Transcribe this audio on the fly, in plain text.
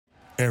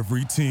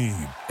Every team,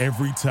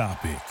 every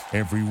topic,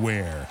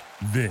 everywhere.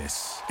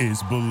 This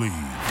is Believe.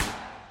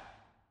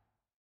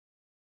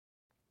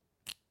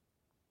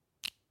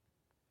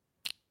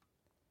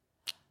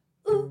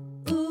 Ooh,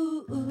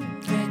 ooh, ooh,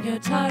 when you're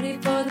tardy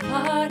for the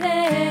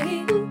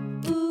party.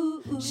 Ooh,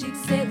 ooh, ooh, chic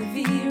say la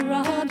vie are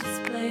on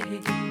display.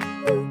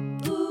 Ooh,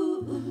 ooh,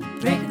 ooh,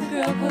 breaking the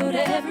girl code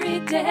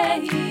every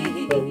day.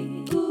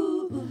 Ooh,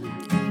 ooh,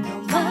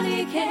 no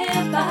money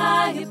can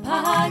buy a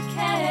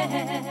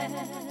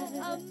podcast.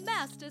 A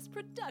Masters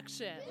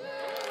production.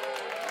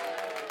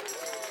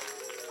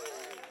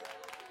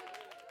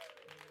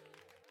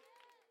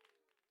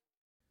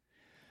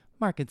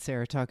 Mark and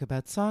Sarah Talk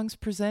About Songs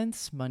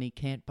presents Money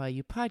Can't Buy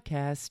You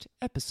Podcast,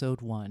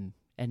 Episode 1.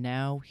 And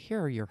now,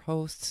 here are your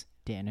hosts,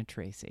 Dan and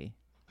Tracy.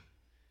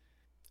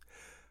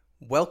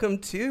 Welcome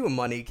to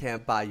Money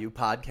Can't Buy You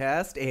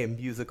Podcast, a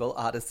musical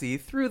odyssey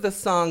through the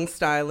song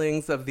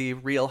stylings of the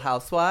Real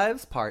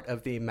Housewives, part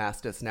of the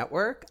Mastis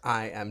Network.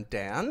 I am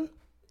Dan.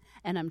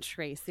 And I'm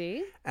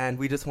Tracy. And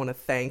we just want to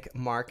thank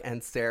Mark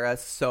and Sarah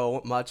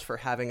so much for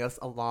having us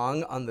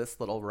along on this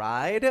little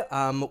ride.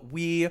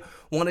 We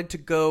wanted to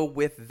go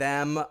with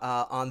them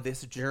on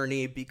this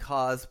journey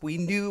because we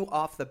knew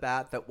off the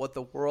bat that what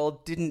the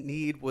world didn't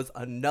need was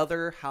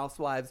another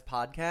Housewives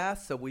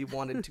podcast. So we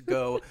wanted to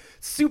go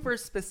super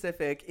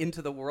specific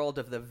into the world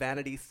of the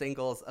vanity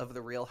singles of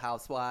the Real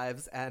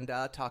Housewives and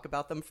talk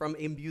about them from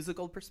a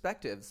musical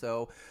perspective.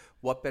 So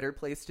what better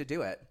place to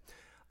do it?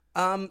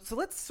 So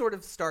let's sort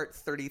of start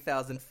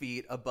 30,000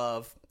 feet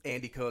above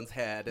Andy Cohen's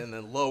head and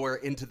then lower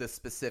into the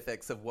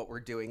specifics of what we're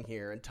doing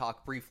here and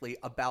talk briefly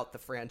about the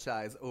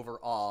franchise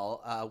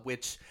overall,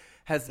 which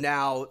has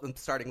now,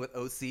 starting with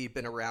OC,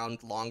 been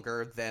around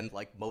longer than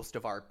like most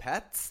of our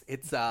pets.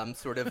 It's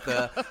sort of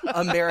the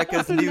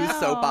America's new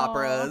soap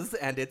operas,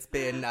 and it's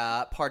been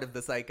part of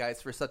the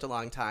zeitgeist for such a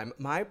long time.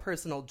 My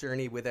personal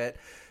journey with it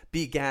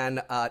began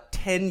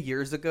 10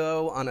 years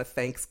ago on a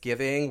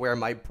Thanksgiving where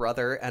my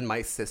brother and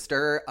my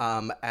sister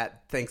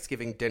at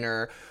Thanksgiving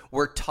dinner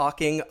were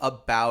talking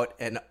about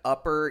an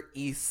Upper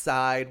East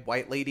Side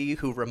white lady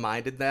who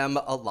reminded them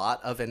a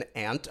lot of an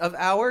aunt of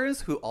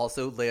ours who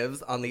also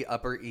lives on the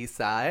Upper East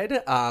Side.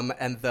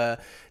 And the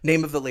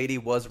name of the lady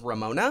was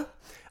Ramona.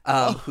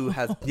 Who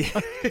has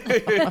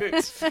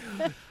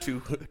to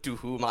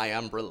whom I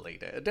am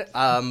related,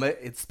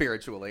 it's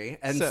spiritually,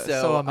 and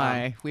so am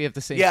I. We have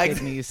the same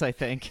kidneys, I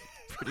think.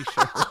 Pretty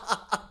sure.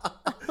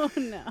 Oh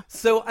no.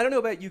 So I don't know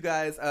about you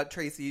guys,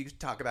 Tracy. You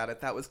talk about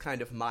it. That was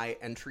kind of my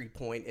entry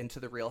point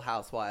into the Real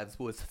Housewives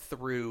was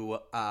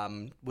through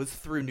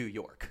New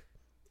York.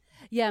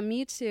 Yeah,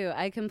 me too.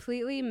 I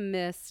completely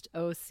missed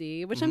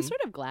OC, which I'm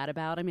sort of glad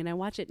about. I mean, I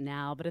watch it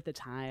now, but at the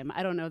time,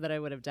 I don't know that I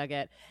would have dug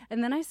it.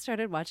 And then I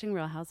started watching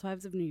Real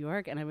Housewives of New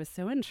York, and I was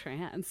so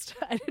entranced.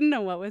 I didn't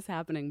know what was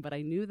happening, but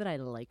I knew that I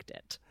liked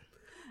it.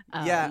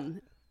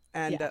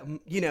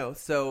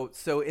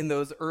 So in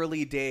those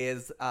early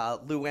days,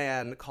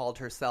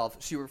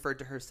 Luann she referred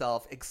to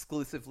herself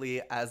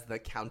exclusively as the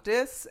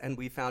Countess, and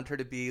we found her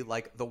to be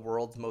like the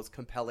world's most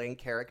compelling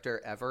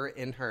character ever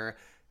in her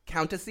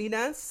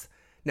countessiness.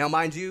 Now,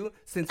 mind you,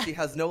 since she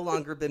has no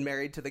longer been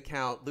married to the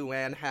Count,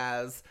 Luann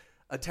has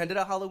attended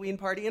a Halloween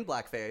party in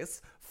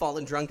blackface,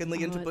 fallen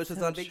drunkenly into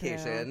bushes on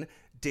vacation,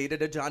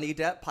 dated a Johnny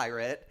Depp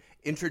pirate,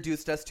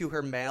 introduced us to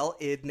her male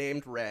id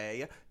named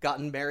Ray,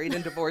 gotten married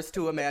and divorced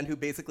to a man who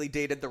basically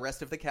dated the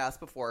rest of the cast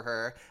before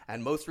her,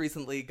 and most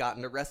recently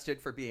gotten arrested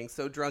for being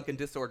so drunk and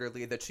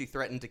disorderly that she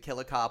threatened to kill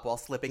a cop while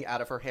slipping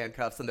out of her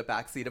handcuffs in the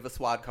backseat of a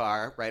SWAT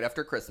car right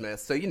after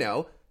Christmas. So,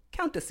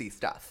 countessy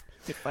stuff.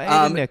 If I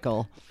had a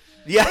nickel.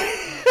 Yeah.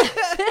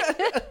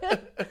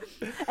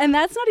 And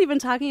that's not even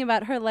talking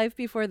about her life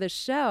before the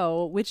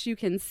show, which you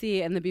can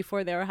see in the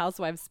Before They Were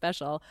Housewives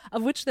special,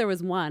 of which there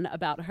was one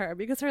about her,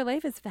 because her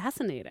life is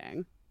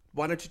fascinating.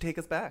 Why don't you take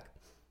us back?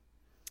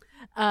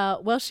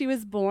 Well, she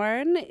was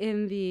born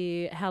in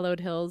the hallowed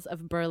hills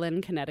of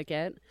Berlin,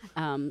 Connecticut,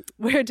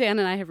 where Dan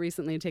and I have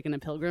recently taken a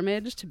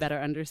pilgrimage to better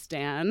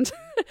understand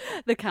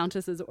the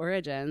Countess's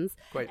origins.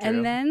 Quite true.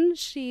 And then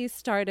she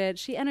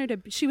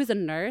was a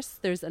nurse.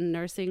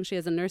 She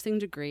has a nursing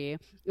degree.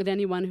 And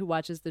anyone who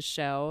watches the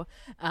show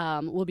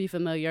will be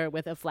familiar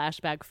with a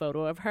flashback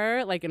photo of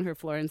her, like in her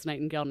Florence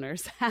Nightingale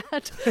nurse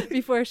hat,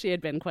 before she had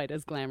been quite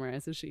as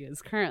glamorous as she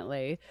is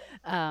currently.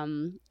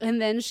 And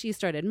then she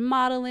started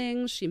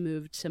modeling. She moved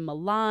to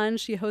Milan.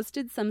 She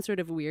hosted some sort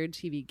of weird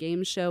TV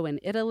game show in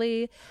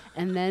Italy.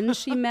 And then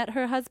she met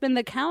her husband,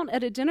 the Count,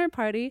 at a dinner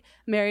party,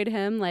 married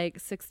him like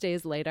 6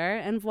 days later,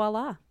 and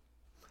voila.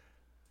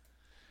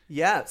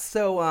 Yeah.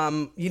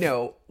 So,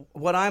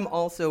 what I'm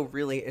also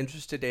really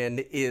interested in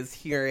is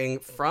hearing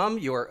from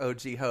your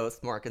OG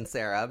host, Mark and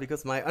Sarah,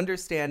 because my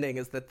understanding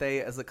is that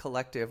they, as a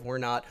collective, were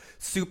not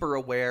super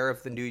aware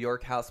of the New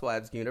York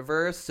Housewives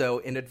universe. So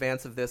in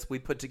advance of this, we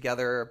put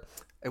together,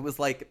 it was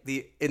like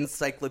the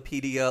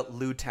Encyclopedia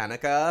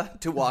Lutannica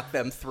to walk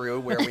them through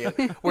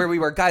where we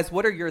were. Guys,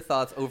 what are your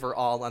thoughts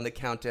overall on the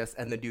Countess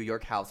and the New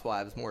York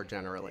Housewives more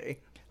generally?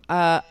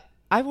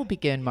 I will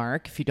begin,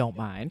 Mark, if you don't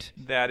mind.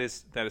 That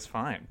is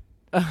fine.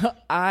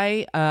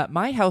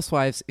 My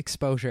Housewives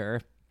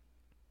exposure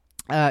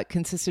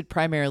consisted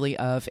primarily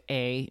of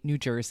New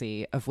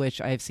Jersey, of which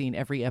I've seen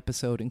every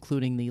episode,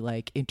 including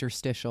the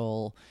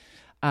interstitial,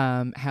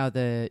 how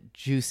the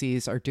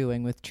Juicies are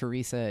doing with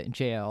Teresa in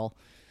jail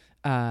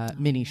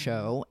mini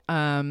show.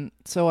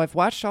 So I've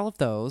watched all of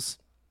those.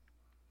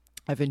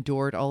 I've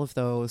endured all of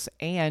those,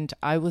 and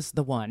I was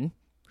the one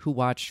who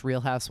watched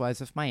Real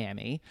Housewives of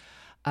Miami.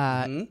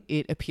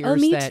 It appears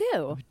me that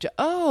too.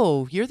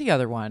 Oh, you're the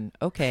other one.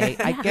 Okay.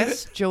 I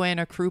guess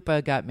Joanna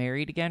Krupa got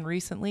married again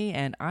recently,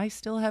 and I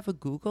still have a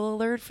Google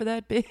alert for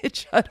that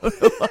bitch. I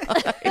don't know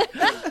why.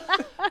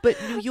 But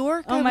New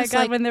York, Oh I my was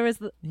God, when there was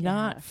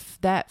not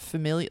that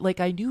familiar.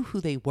 I knew who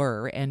they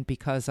were, and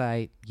because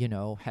I,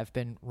 have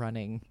been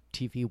running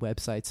TV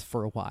websites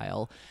for a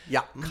while,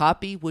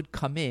 copy would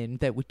come in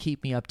that would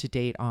keep me up to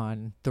date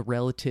on the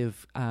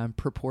relative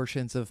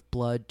proportions of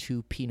blood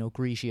to Pinot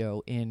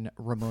Grigio in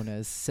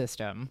Ramona's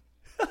system.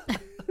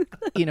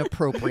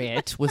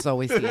 Inappropriate was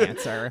always the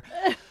answer.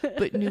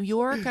 But New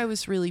York, I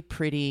was really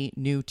pretty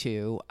new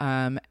to.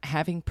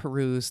 Having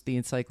perused the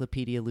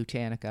Encyclopedia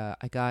Lutenica,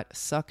 I got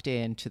sucked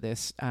into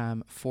this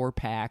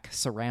 4-pack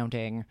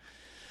surrounding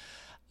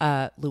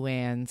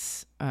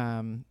Luann's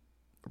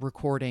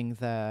recording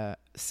the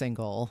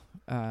single.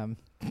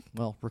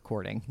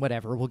 Recording,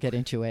 whatever, we'll get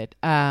into it.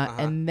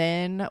 And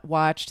then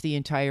watched the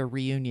entire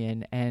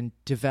reunion and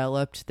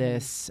developed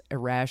this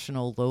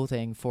irrational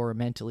loathing for a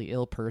mentally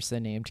ill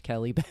person named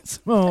Kelly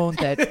Ben-Simone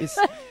that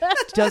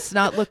does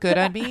not look good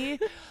on me.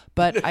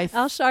 But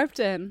Al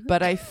Sharpton.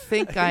 But I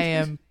think I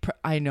am.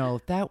 I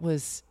know that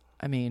was.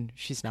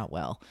 She's not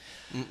well.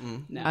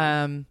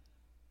 No.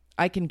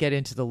 I can get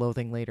into the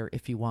loathing later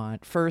if you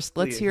want. First,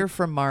 let's hear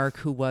from Mark,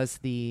 who was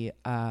the,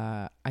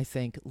 I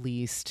think,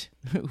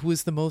 who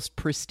was the most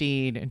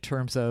pristine in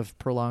terms of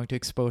prolonged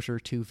exposure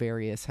to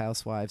various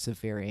housewives of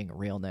varying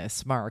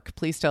realness. Mark,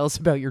 please tell us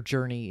about your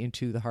journey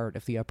into the heart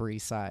of the Upper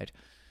East Side.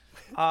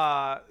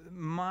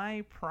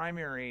 My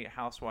primary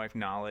housewife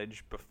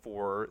knowledge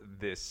before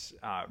this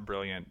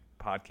brilliant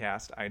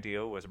podcast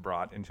idea was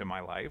brought into my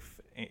life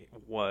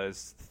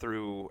was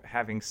through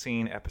having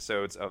seen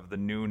episodes of The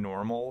New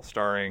Normal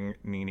starring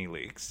Nene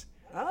Leakes.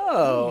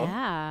 Oh.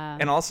 Yeah.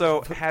 And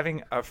also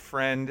having a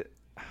friend.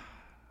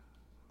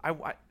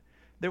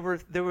 There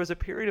was a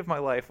period of my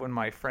life when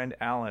my friend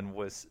Alan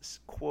was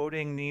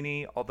quoting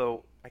Nene,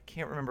 although I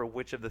can't remember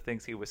which of the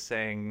things he was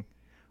saying.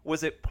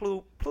 Was it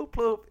ploop, ploop,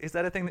 ploop? Is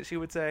that a thing that she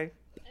would say?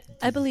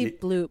 I believe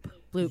bloop,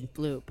 bloop,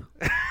 bloop.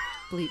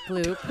 Bleep,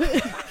 bloop.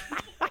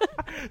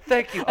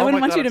 Thank you. I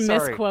wouldn't want you to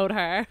sorry. misquote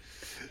her.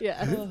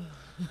 Yeah.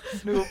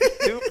 Snoop,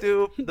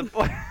 doop,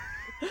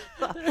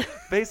 doop.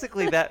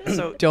 Basically that.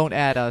 So don't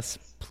add us,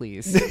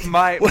 please.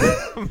 My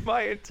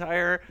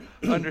entire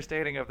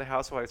understanding of the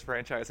Housewives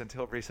franchise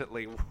until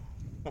recently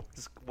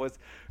was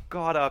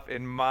caught up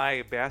in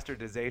my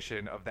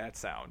bastardization of that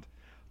sound.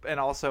 And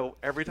also,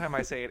 every time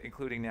I say it,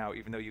 including now,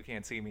 even though you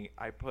can't see me,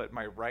 I put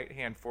my right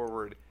hand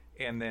forward,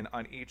 and then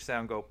on each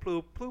sound go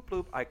ploop, ploop,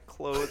 ploop. I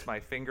close my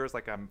fingers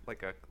like I'm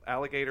like a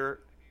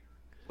alligator,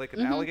 like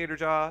an alligator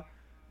jaw.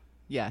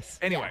 Yes.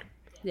 Anyway.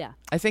 Yeah.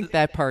 I think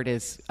that part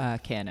is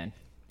canon.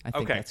 I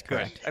think okay, that's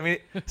correct.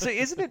 Good. So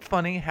isn't it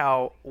funny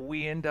how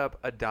we end up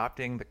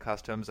adopting the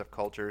customs of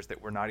cultures that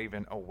we're not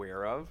even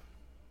aware of?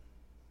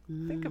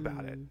 Think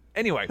about it.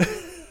 Anyway.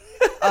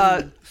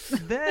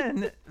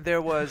 Then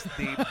there was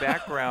the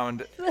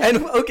background.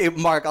 And okay,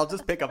 Mark, I'll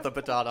just pick up the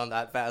baton on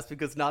that fast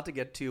because not to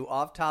get too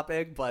off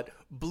topic, but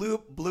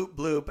bloop, bloop,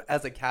 bloop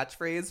as a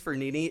catchphrase for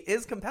Nene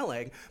is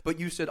compelling. But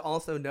you should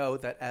also know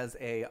that as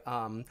a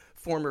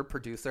former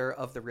producer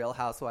of The Real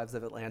Housewives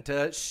of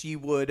Atlanta, she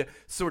would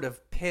sort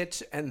of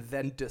pitch and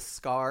then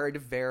discard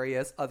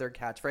various other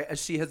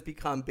catchphrases. She has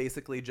become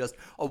basically just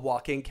a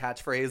walking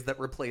catchphrase that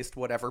replaced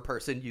whatever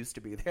person used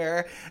to be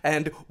there.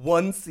 And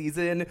one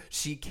season,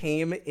 she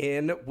came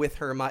in with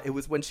her, it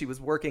was when she was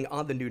working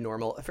on The New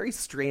Normal, a very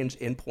strange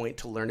endpoint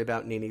to learn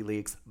about Nene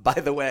Leakes, by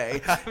the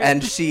way.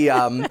 And she,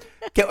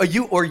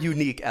 or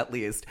unique at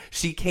least,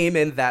 she came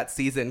in that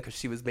season because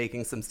she was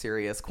making some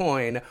serious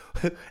coin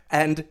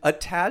and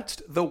attached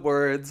the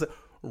words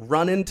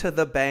 "run into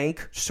the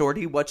bank,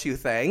 shorty, what you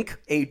think,"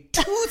 a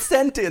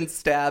 2-sentence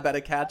stab at a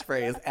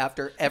catchphrase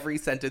after every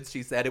sentence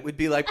she said. It would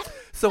be like,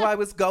 "So I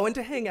was going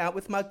to hang out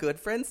with my good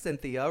friend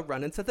Cynthia,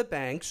 run into the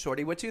bank,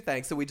 shorty, what you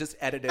think." So we just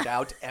edited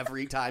out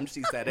every time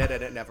she said it,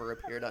 and it never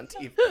appeared on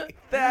TV.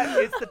 That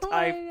is the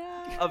type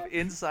of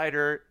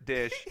insider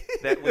dish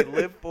that we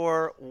live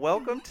for.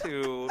 Welcome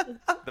to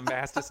the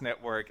Mastis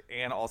Network,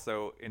 and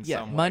also in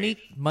some way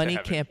money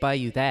can't buy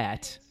you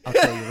that. I'll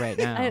tell you right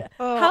now.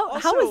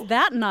 How is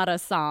that not a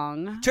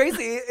song?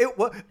 Tracy,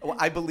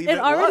 I believe it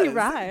already was.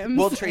 rhymes.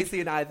 Well,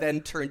 Tracy and I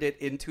then turned it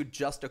into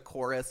just a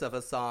chorus of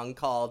a song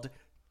called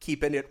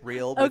 "Keeping It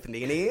Real" with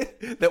Nene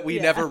that we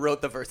never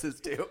wrote the verses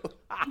to.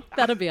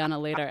 That'll be on a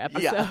later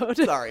episode.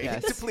 Yeah, sorry.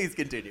 Yes. Please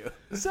continue.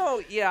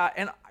 So, yeah,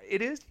 and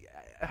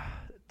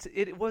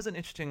it was an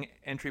interesting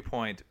entry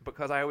point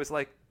because I was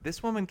like,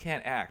 this woman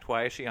can't act.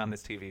 Why is she on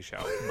this TV show?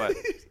 But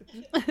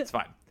it's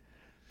fine.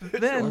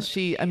 Then Well,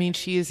 she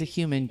is a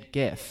human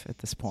GIF at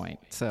this point.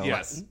 So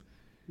yes.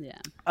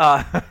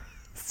 Yeah.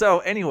 So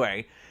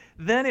anyway,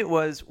 then it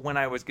was when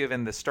I was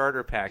given the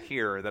starter pack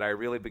here that I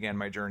really began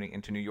my journey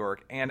into New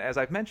York. And as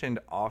I've mentioned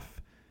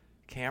off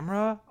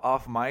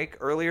mic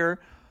earlier,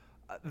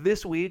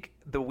 this week,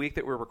 the week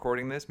that we're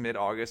recording this,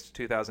 mid-August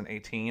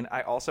 2018,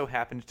 I also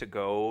happened to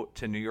go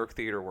to New York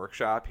Theater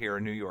Workshop here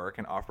in New York,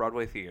 an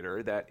off-Broadway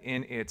theater that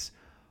in its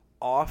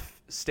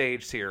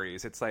off-stage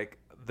series, it's like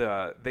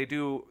they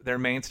do their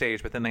main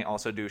stage, but then they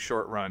also do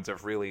short runs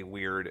of really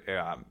weird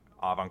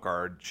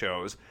avant-garde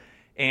shows.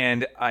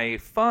 And a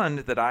fund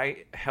that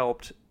I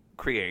helped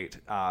create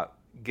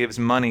gives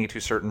money to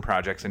certain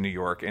projects in New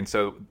York. And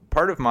so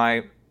part of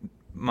my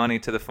money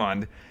to the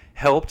fund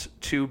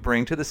helped to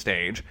bring to the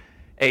stage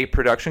a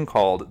production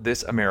called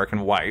This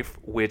American Wife,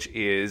 which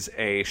is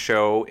a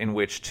show in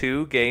which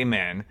two gay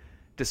men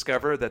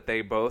discover that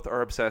they both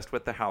are obsessed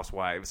with the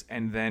housewives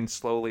and then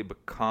slowly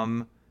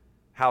become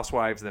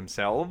housewives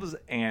themselves.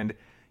 And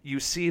you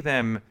see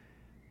them,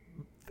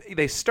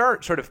 they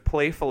start sort of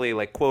playfully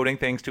like quoting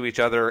things to each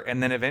other,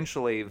 and then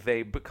eventually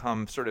they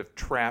become sort of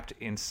trapped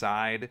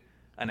inside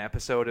an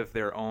episode of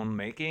their own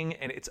making.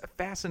 And it's a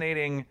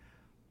fascinating,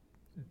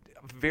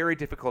 very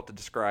difficult to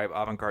describe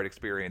avant-garde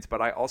experience,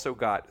 but I also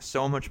got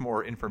so much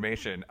more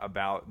information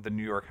about the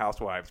New York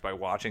Housewives by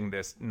watching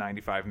this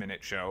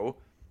 95-minute show.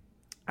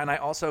 And I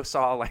also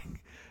saw, like,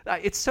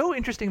 it's so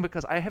interesting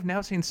because I have now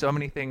seen so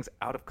many things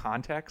out of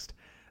context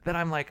that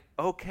I'm like,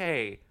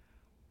 okay,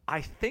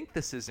 I think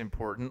this is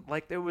important.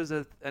 Like, there was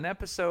an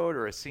episode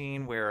or a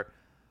scene where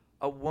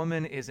a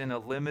woman is in a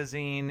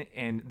limousine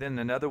and then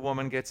another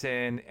woman gets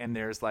in, and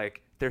there's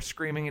like, they're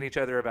screaming at each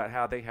other about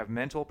how they have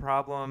mental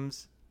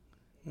problems.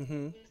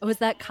 Was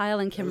that Kyle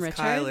and Kim Richards?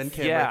 Kyle and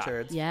Kim Yeah.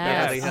 Richards.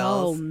 Yes. Beverly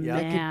Hills. Oh,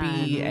 Yeah. that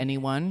could be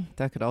anyone.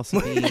 That could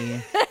also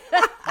be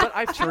But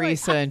I feel like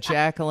Teresa and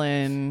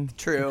Jacqueline.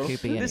 True. It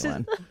could be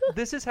anyone.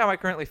 this is how I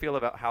currently feel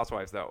about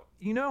Housewives, though.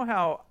 You know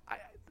how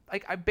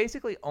I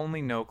basically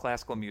only know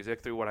classical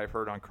music through what I've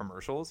heard on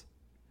commercials.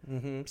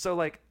 So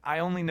like I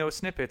only know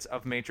snippets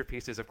of major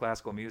pieces of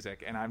classical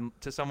music, and I'm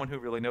to someone who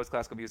really knows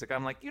classical music,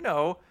 I'm like,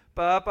 ba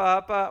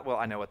ba ba. Well,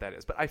 I know what that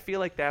is, but I feel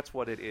like that's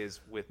what it is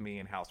with me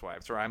in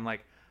Housewives, where I'm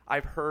like,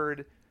 I've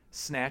heard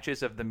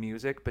snatches of the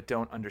music, but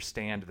don't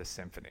understand the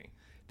symphony.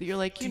 That you're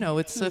like,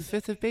 it's the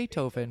Fifth of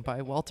Beethoven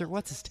by Walter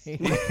What's-His-Name.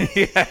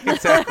 Yeah,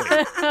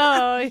 exactly.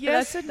 Oh,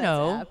 Yes and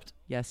no. apt.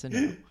 Yes and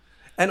no.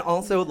 And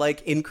also,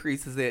 like,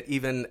 increases it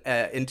even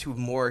into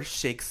more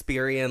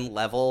Shakespearean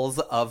levels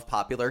of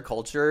popular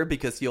culture,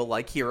 because you'll,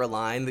 like, hear a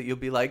line that you'll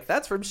be like,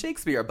 that's from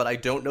Shakespeare, but I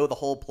don't know the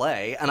whole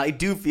play. And I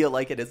do feel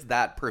like it is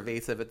that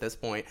pervasive at this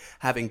point,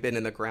 having been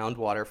in the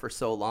groundwater for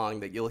so long,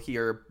 that you'll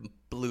hear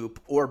bloop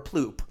or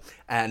ploop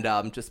and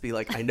just be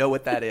like, I know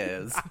what that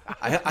is.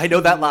 I know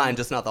that line,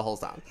 just not the whole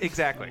song.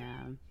 Exactly.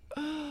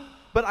 Yeah.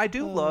 But I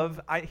do love.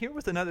 Here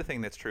was another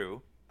thing that's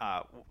true.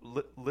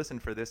 Listen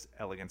for this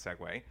elegant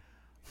segue.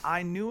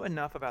 I knew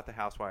enough about the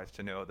Housewives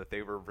to know that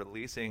they were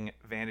releasing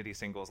vanity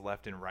singles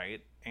left and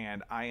right,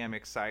 and I am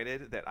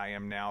excited that I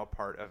am now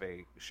part of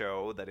a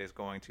show that is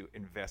going to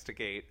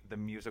investigate the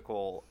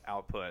musical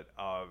output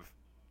of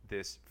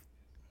this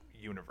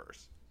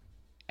universe.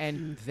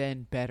 And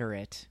then better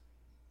it.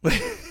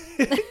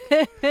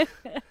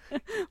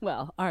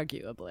 Well,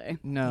 arguably.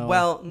 No.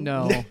 Well,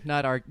 no,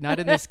 not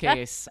in this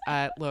case.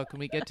 Look,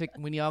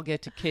 when y'all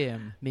get to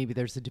Kim, maybe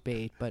there's a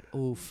debate, but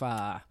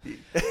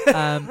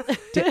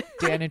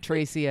Dan and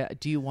Tracy,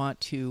 do you want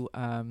to?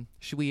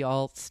 Should we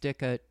all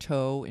stick a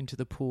toe into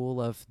the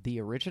pool of the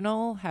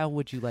original? How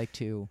would you like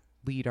to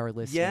lead our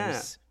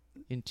listeners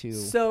into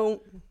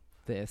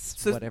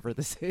whatever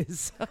this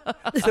is?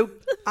 So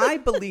I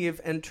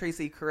believe, and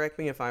Tracy, correct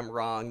me if I'm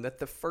wrong, that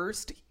the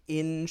first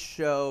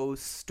in-show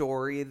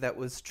story that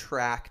was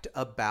tracked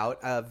about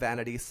a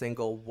vanity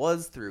single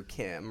was through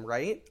Kim,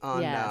 right?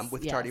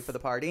 With Tardy for the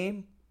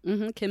Party.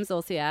 Kim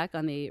Zolciak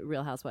on the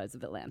Real Housewives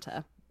of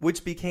Atlanta.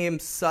 Which became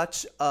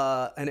such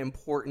an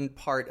important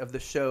part of the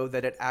show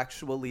that it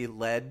actually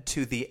led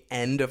to the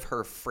end of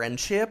her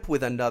friendship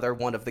with another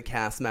one of the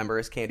cast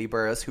members, Kandi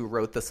Burruss, who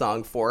wrote the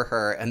song for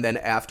her. And then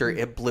after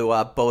it blew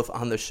up both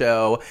on the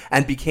show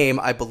and became,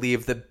 I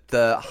believe,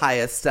 the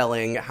highest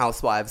selling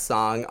Housewives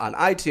song on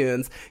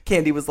iTunes,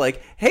 Kandi was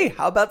like, hey,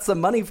 how about some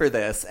money for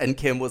this? And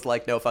Kim was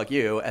like, no, fuck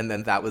you. And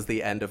then that was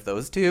the end of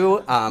those two,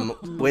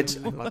 which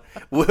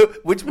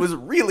was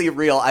really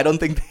real. I don't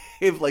think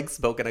they've like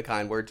spoken a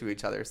kind word to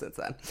each other since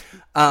then.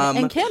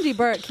 And Kandi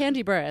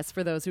Burruss,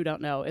 for those who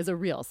don't know, is a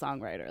real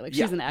songwriter. Like,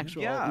 she's an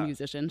actual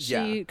musician.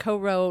 She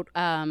co-wrote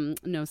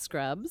No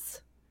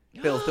Scrubs.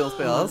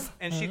 Bills.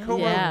 And she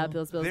co-wrote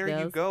Bills. There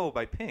You Go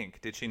by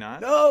Pink, did she not?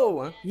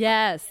 No!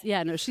 Yes.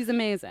 Yeah, no, she's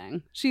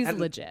amazing. She's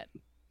legit.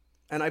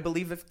 And I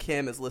believe if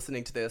Kim is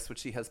listening to this, which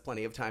she has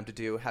plenty of time to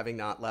do, having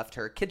not left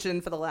her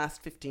kitchen for the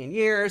last 15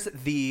 years,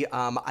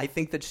 I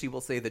think that she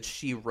will say that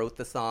she wrote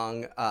the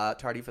song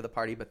Tardy for the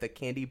Party, but that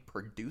Kandi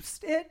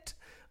produced it.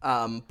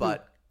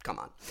 But come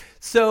on.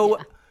 So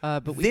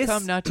But we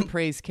come not to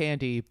praise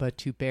Candy, but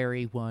to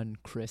bury one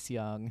Chris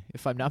Young,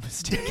 if I'm not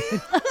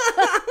mistaken.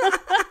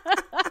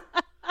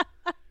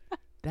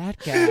 That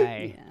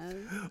guy. Yes.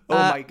 Oh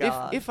my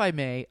God. If I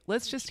may,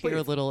 let's just hear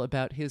a Please. little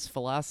about his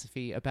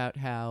philosophy about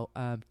how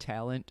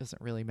talent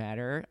doesn't really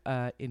matter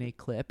in a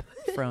clip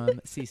from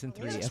season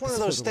 3. It's one of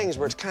those things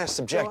where it's kind of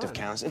subjective,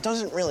 Countess. It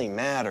doesn't really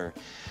matter.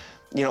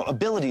 You know,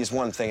 ability is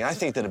one thing. I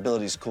think that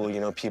ability is cool.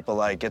 You know, people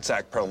like get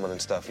Zach Perlman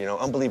and stuff. You know,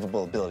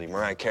 unbelievable ability.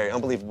 Mariah Carey,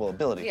 unbelievable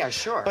ability. Yeah,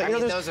 sure. But, I you know,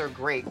 mean, there's- those are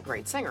great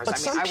singers. But I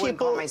mean, some I wouldn't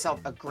call people-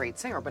 myself a great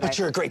singer, But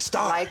you're a great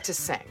star. I like to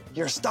sing.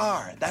 You're a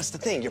star. That's the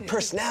thing. Your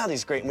personality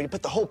is great. And when you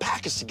put the whole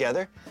package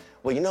together,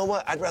 well, you know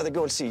what? I'd rather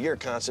go and see your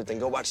concert than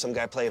go watch some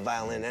guy play a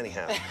violin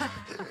anyhow.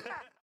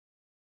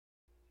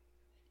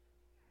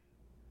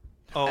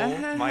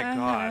 Oh my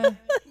God.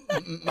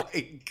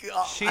 My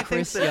God. She thinks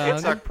Chris that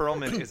Young. Itzhak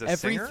Perlman is a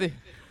singer? Everything.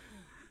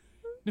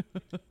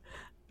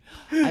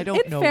 I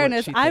don't In know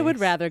fairness, what she I would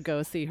thinks. rather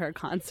go see her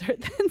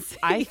concert than see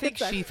I think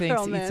Itzhak she thinks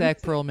Perlman.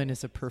 Itzhak Perlman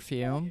is a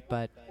perfume,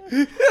 but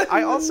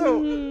I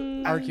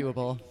also,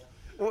 arguable.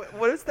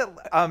 what is that?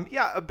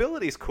 Yeah,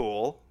 ability's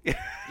cool.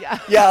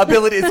 Yeah,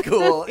 ability is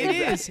cool. It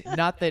is.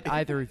 Not that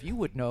either of you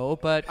would know,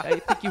 but I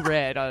think you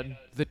read on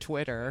the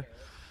Twitter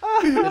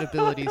that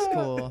ability's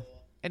cool.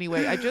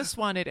 Anyway, I just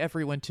wanted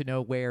everyone to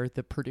know where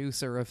the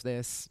producer of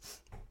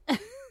this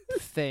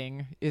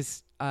thing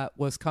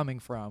was coming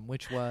from,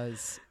 which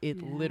was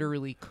it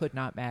literally could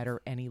not matter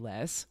any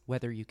less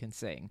whether you can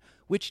sing,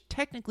 which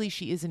technically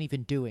she isn't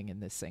even doing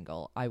in this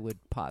single, I would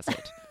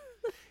posit.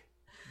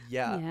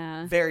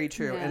 Yeah, very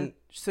true. Yeah. And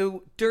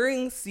so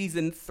during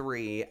season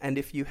 3, and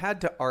if you had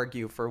to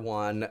argue for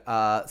one,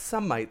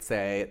 some might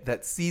say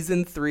that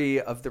season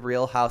 3 of The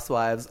Real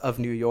Housewives of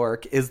New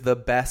York is the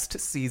best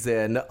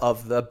season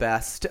of the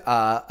best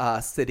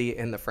city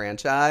in the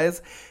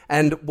franchise.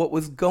 And what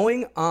was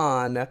going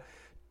on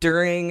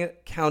during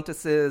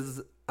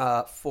Countess's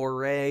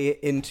foray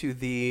into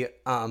the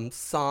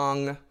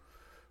song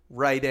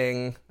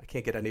writing, I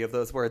can't get any of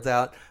those words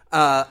out,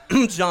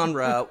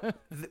 genre,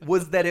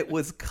 was that it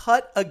was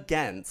cut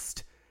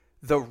against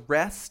the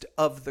rest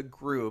of the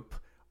group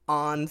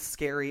on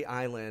Scary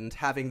Island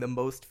having the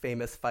most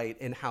famous fight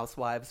in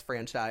Housewives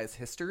franchise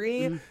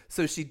history.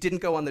 So she didn't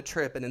go on the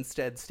trip and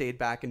instead stayed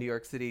back in New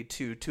York City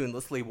to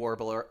tunelessly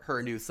warble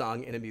her new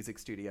song in a music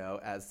studio,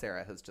 as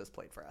Sarah has just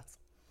played for us.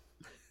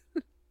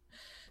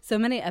 So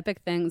many epic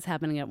things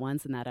happening at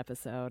once in that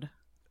episode.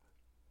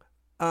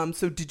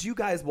 So did you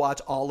guys watch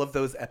all of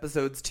those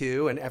episodes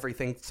too and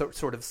everything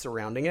sort of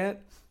surrounding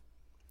it?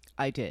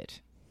 I did.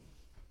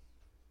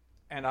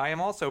 And I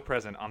am also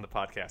present on the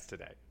podcast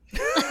today.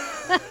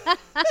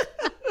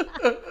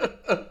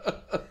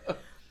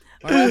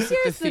 Or was it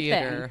here's the the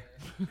theater?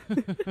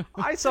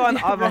 I saw an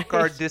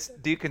avant-garde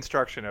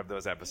deconstruction of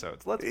those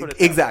episodes. Let's put it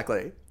that way.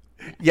 Exactly.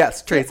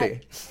 Yes,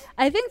 Tracy.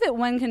 I think that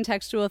one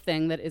contextual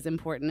thing that is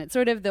important, it's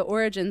sort of the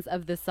origins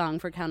of this song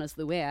for Countess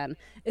Luann,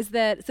 is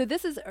that, so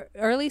this is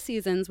early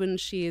seasons when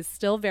she's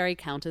still very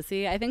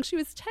countessy. I think she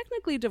was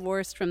technically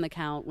divorced from the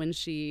Count when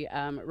she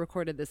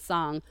recorded this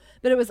song,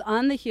 but it was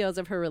on the heels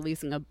of her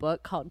releasing a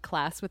book called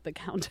Class with the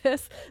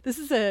Countess. This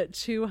is a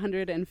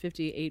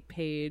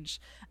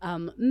 258-page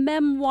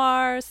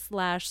memoir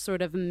 /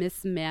 sort of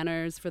Miss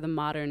Manners for the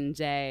modern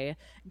day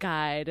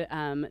guide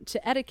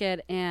to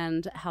etiquette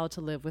and how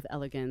to live with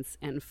elegance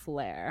and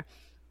flair.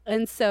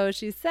 And so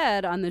she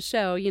said on the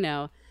show, you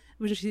know,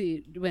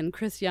 when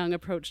Chris Young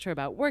approached her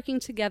about working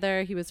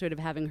together, he was sort of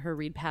having her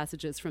read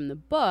passages from the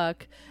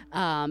book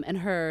and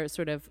her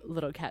sort of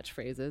little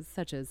catchphrases,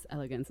 such as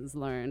elegance is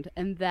learned.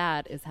 And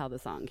that is how the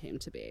song came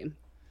to be.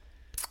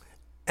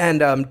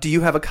 And do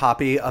you have a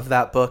copy of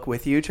that book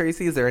with you,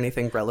 Tracy? Is there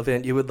anything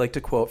relevant you would like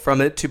to quote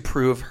from it to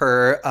prove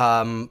her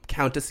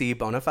countessy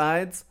bona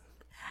fides?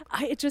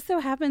 It just so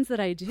happens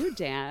that I do,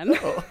 Dan.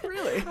 Oh,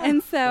 really?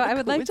 And so I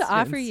would like to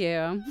offer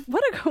coincidence. you,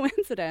 what a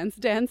coincidence.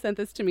 Dan sent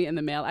this to me in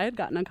the mail. I had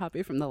gotten a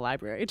copy from the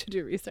library to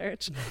do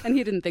research, and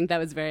he didn't think that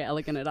was very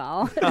elegant at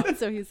all.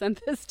 So he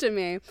sent this to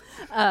me.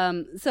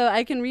 So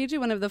I can read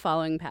you one of the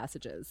following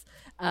passages.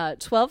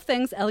 12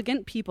 things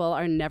elegant people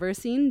are never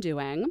seen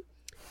doing.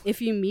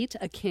 If you meet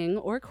a king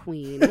or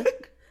queen.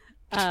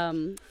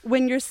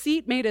 When your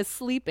seatmate is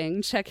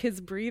sleeping, check his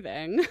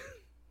breathing.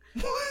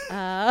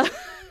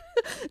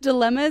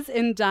 Dilemmas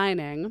in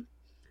dining,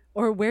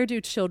 or where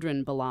do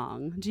children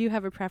belong? Do you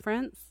have a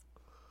preference?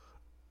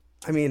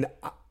 I mean,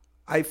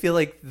 I feel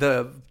like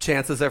the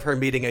chances of her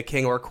meeting a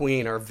king or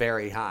queen are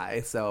very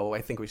high, so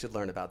I think we should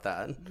learn about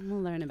that.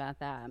 We'll learn about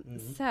that.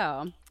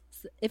 So,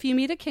 if you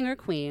meet a king or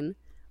queen,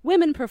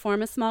 women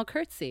perform a small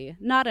curtsy,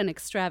 not an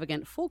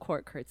extravagant full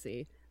court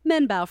curtsy.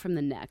 Men bow from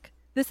the neck.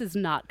 This is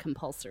not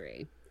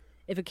compulsory.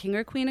 If a king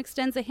or queen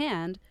extends a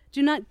hand,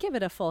 do not give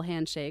it a full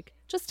handshake,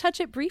 just touch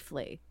it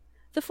briefly.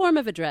 The form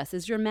of address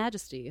is Your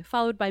Majesty,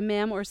 followed by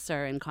ma'am or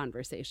sir in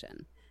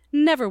conversation.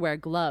 Never wear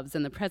gloves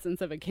in the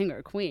presence of a king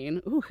or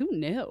queen. Ooh, who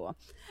knew?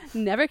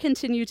 Never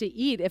continue to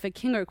eat if a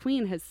king or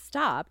queen has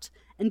stopped,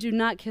 and do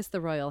not kiss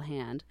the royal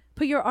hand.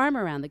 Put your arm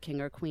around the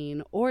king or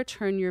queen, or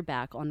turn your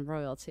back on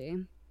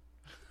royalty.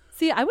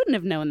 See, I wouldn't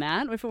have known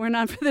that if it were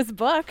not for this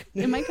book.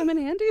 It might come in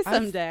handy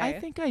someday. I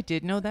think I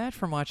did know that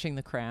from watching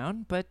The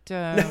Crown, but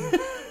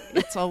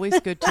it's always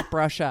good to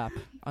brush up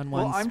on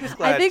one's... Well, I'm just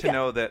glad to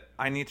know that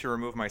I need to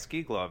remove my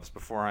ski gloves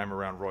before I'm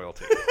around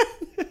royalty.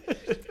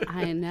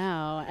 I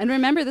know. And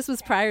remember, this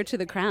was prior to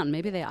The Crown.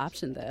 Maybe they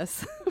optioned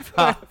this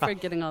for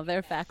getting all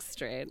their facts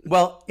straight.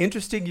 Well,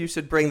 interesting you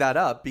should bring that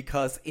up,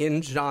 because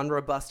in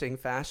genre-busting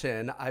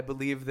fashion, I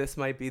believe this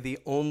might be the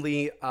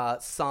only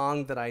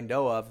song that I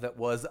know of that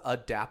was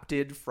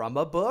adapted from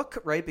a book,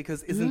 right?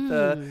 Because isn't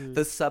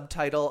the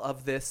subtitle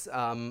of this,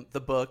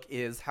 the book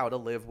is How to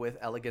Live with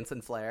Elegance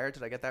and Flair?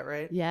 Did I get that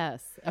right?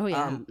 Yes. Oh,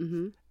 yeah.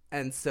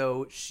 And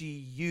so she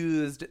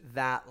used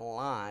that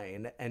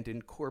line and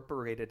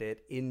incorporated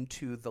it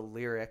into the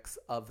lyrics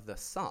of the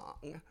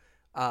song,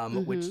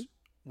 which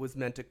was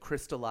meant to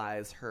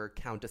crystallize her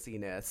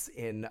countessiness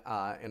in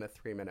a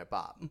 3-minute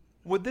bop.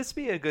 Would this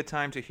be a good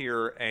time to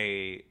hear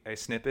a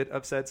snippet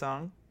of said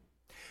song?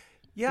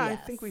 Yeah, Yes.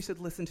 I think we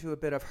should listen to a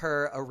bit of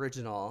her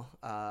original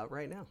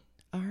right now.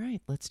 All right,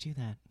 let's do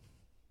that.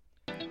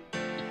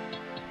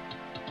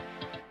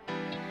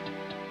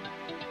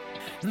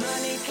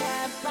 Money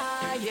can't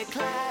buy your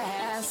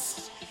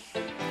class.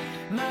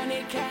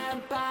 Money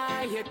can't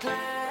buy your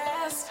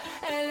class.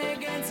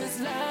 Elegance is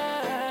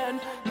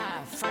learned,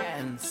 my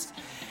friends.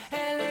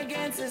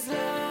 Elegance is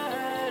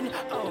learned.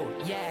 Oh,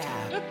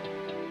 yeah.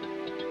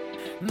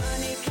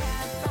 Money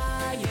can't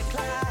buy your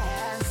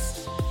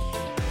class.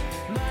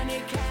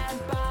 Money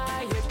can't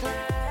buy your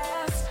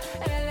class.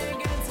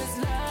 Elegance is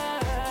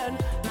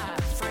learned, my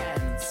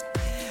friends.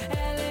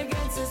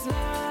 Elegance is learned.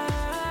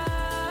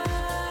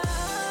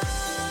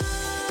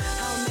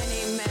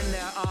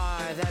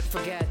 That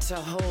forget to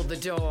hold the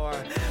door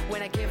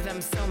when I give them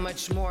so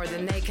much more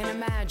than they can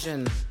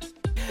imagine.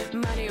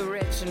 Money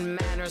rich and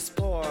manners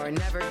poor,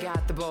 never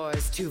got the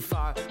boys too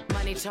far.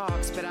 Money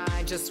talks, but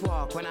I just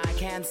walk when I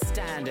can't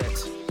stand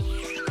it.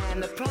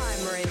 And the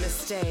primary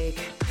mistake,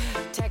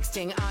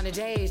 texting on a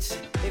date.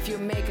 If you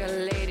make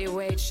a lady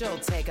wait, she'll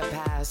take a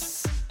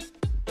pass.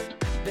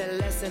 The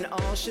lesson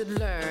all should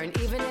learn,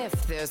 even if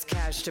there's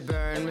cash to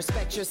burn.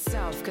 Respect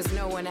yourself, cause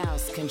no one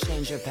else can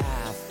change your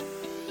path.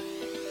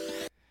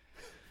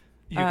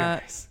 You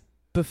guys.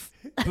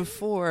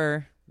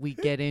 Before we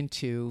get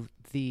into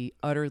the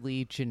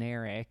utterly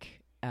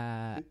generic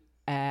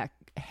Hepburnian,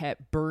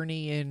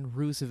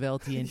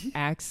 Rooseveltian,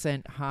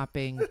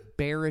 accent-hopping,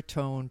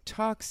 baritone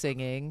talk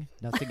singing,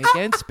 nothing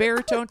against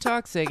baritone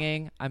talk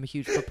singing, I'm a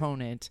huge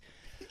proponent.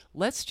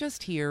 Let's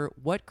just hear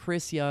what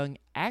Chris Young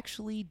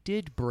actually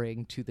did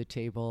bring to the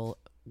table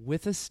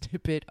with a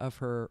snippet of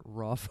her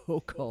raw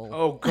vocal.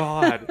 Oh,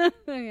 God.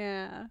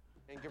 Yeah.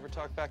 And give her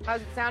talk back. How's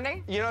it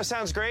sounding? You know, it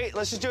sounds great.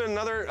 Let's just do it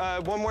another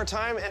one more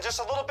time, and just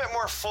a little bit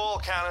more full,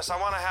 Countess. I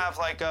want to have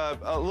like a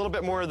little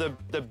bit more of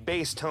the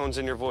bass tones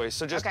in your voice.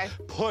 So just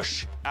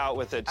push out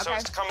with it. So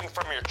it's coming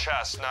from your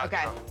chest, not.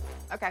 Okay.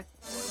 Okay.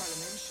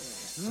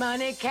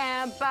 Money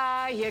can't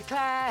buy your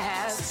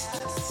class.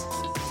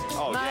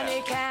 Oh,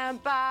 Money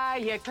can't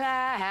buy your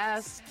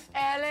class.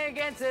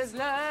 Elegance is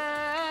learned.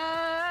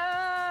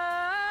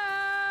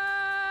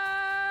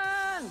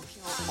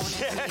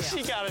 Yeah,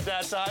 she got it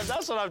that time.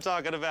 That's what I'm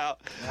talking about.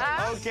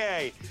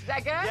 Okay. Is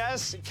that good?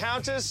 Yes,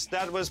 Countess,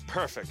 that was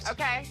perfect.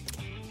 Okay.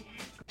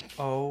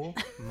 Oh,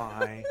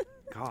 my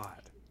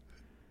God.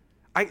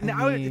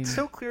 Now it's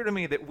so clear to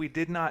me that we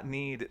did not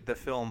need the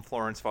film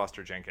Florence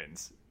Foster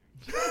Jenkins.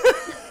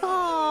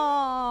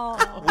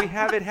 Oh. We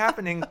have it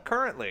happening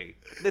currently.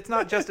 It's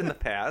not just in the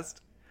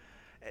past.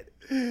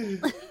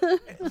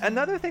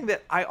 Another thing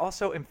that I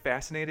also am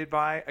fascinated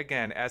by,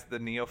 again, as the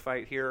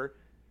neophyte here,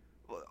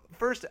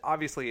 first,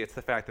 obviously, it's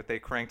the fact that they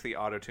cranked the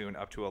auto-tune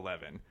up to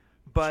 11.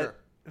 But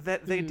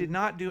that they did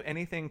not do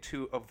anything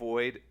to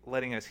avoid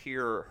letting us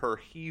hear her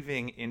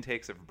heaving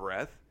intakes of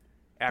breath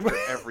after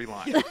every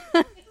line.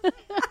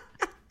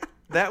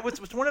 That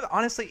was one of the,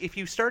 honestly, if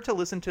you start to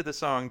listen to the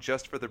song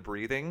just for the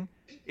breathing,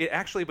 it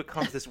actually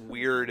becomes this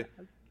weird,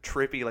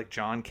 trippy, like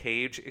John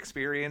Cage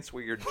experience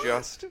where you're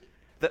just...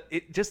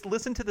 just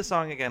listen to the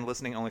song again,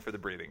 listening only for the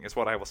breathing, is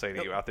what I will say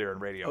to you out there in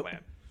Radio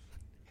Land.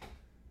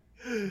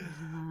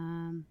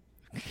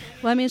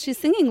 Well, I mean, she's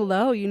singing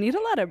low. You need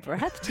a lot of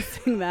breath to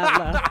sing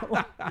that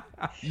low.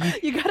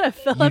 You gotta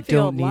fill up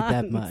your lungs. You don't need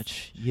that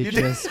much. You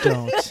just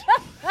don't.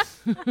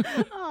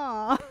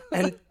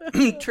 And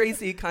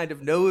Tracy kind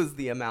of knows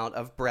the amount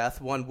of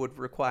breath one would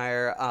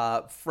require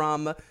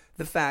from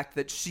the fact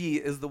that she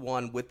is the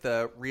one with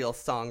the real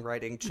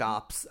songwriting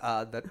chops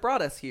that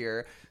brought us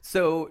here.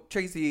 So,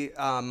 Tracy,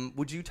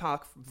 would you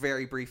talk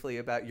very briefly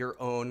about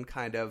your own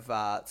kind of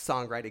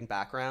songwriting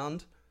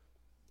background?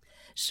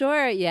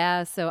 Sure,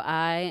 yeah. So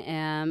I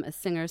am a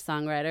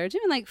singer-songwriter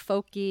doing like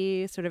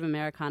folky, sort of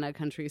Americana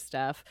country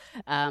stuff.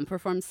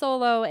 Perform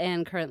solo,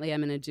 and currently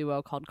I'm in a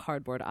duo called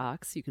Cardboard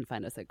Ox. You can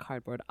find us at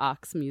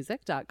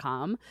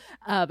cardboardoxmusic.com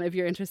if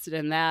you're interested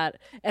in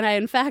that. And I,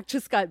 in fact,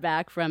 just got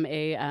back from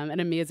an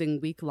amazing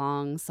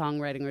week-long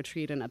songwriting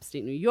retreat in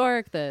upstate New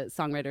York. The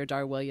songwriter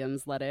Dar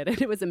Williams led it,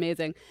 and it was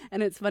amazing.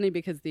 And it's funny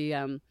because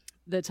the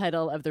the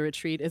title of the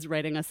retreat is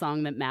Writing a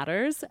Song That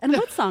Matters. And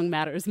what song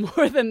matters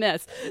more than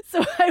this?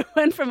 So I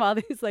went from all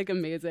these like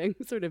amazing,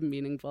 sort of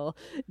meaningful,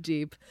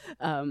 deep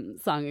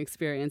song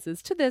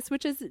experiences to this,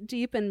 which is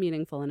deep and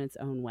meaningful in its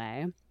own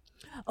way.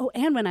 Oh,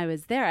 and when I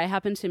was there, I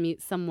happened to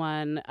meet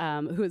someone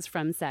who is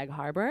from Sag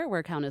Harbor,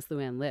 where Countess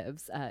Luann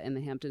lives in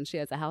the Hamptons. She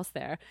has a house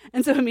there.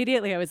 And so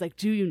immediately I was like,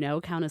 do you know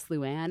Countess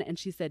Luann? And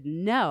she said,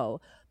 no,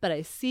 but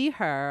I see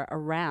her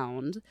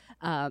around.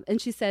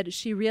 And she said,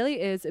 she really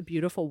is a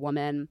beautiful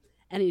woman.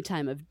 Any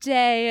time of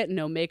day,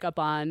 no makeup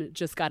on,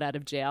 just got out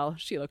of jail.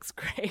 She looks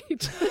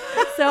great.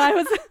 So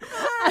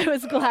I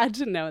was glad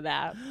to know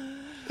that.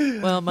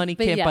 Well, money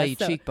can't buy you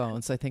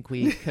cheekbones. I think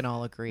we can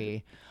all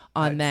agree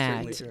on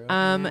that.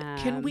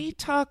 Can we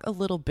talk a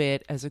little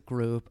bit as a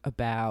group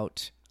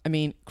about, I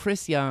mean,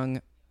 Chris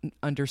Young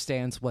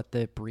understands what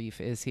the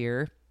brief is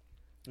here,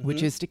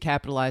 which is to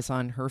capitalize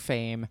on her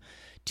fame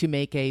to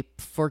make a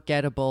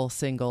forgettable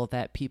single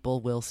that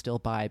people will still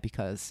buy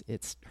because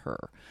it's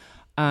her.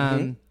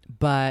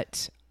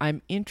 But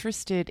I'm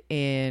interested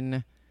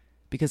in,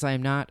 because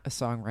I'm not a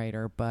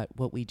songwriter, but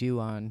what we do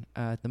on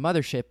the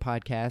Mothership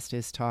podcast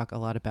is talk a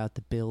lot about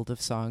the build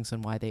of songs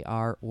and why they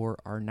are or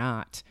are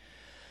not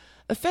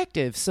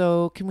effective.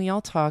 So can we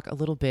all talk a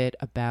little bit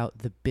about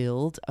the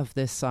build of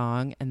this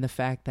song and the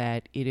fact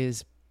that it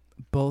is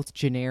both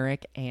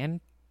generic and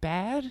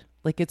bad?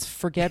 Like, it's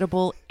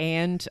forgettable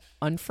and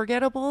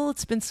unforgettable.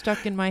 It's been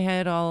stuck in my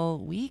head all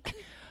week.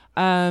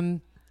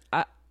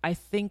 I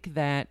think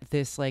that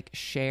this like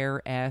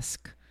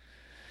Cher-esque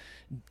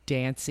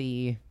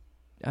dancey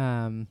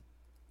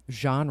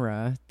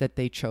genre that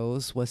they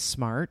chose was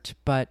smart,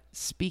 but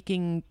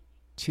speaking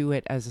to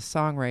it as a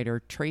songwriter,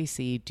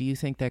 Tracy, do you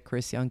think that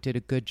Chris Young did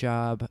a good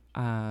job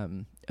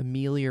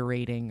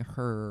ameliorating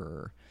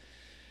her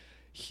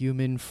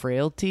human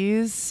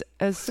frailties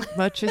as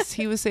much as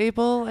he was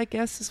able, I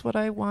guess is what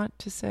I want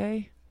to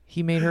say?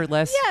 He made her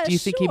less, do you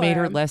think he made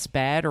her less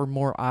bad or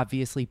more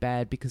obviously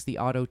bad because the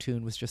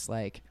auto-tune was just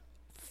like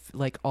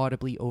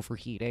audibly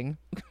overheating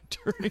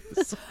during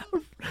the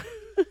song?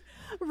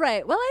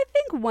 Right. Well, I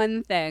think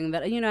one thing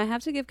that, I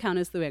have to give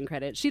Countess Luann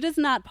credit. She does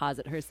not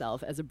posit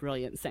herself as a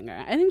brilliant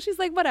singer. I think she's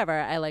like, whatever,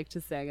 I like to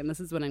sing and this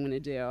is what I'm going to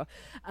do.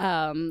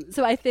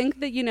 So I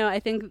think that, I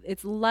think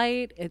it's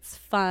light, it's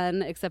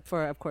fun, except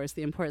for, of course,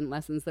 the important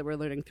lessons that we're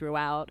learning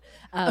throughout.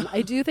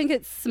 I do think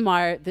it's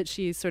smart that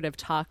she sort of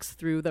talks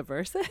through the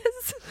verses.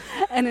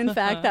 And in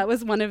fact, that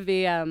was one of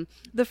the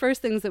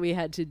first things that we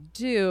had to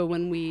do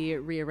when we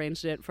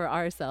rearranged it for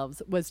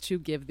ourselves was to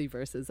give the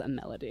verses a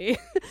melody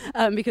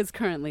because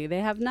currently they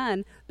have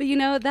none.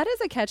 But that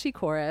is a catchy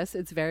chorus.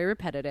 It's very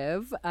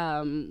repetitive,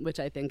 which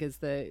I think is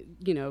the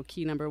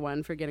key number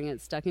one for getting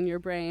it stuck in your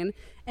brain.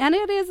 And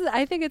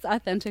I think it's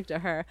authentic to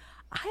her.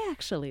 I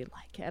actually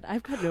like it.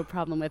 I've got no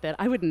problem with it.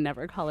 I would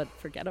never call it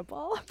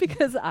forgettable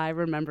because I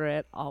remember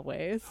it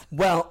always.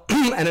 Well,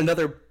 and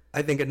another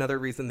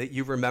reason that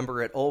you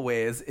remember it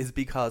always is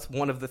because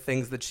one of the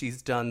things that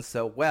she's done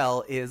so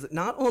well is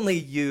not only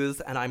use,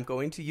 and I'm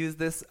going to use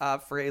this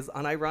phrase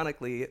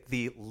unironically,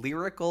 the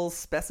lyrical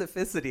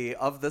specificity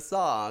of the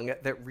song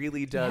that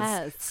really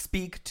does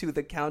speak to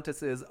the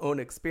Countess's own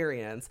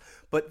experience,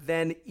 but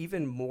then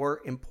even more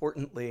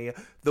importantly,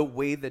 the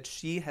way that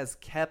she has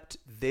kept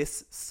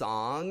this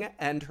song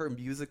and her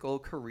musical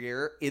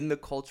career in the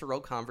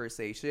cultural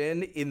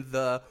conversation in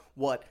the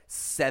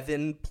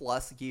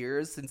 7+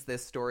 years since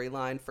this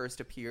storyline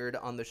first appeared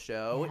on the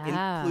show,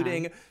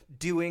 including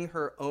doing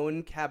her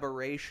own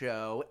cabaret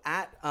show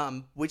at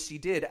which she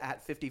did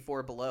at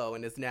 54 Below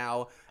and is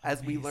now,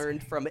 as we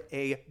learned from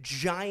a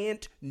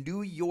giant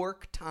New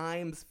York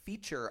Times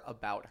feature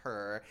about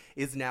her,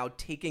 is now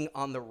taking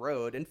on the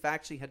road. In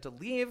fact, she had to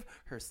leave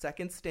her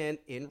second stint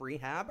in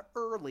rehab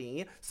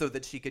early so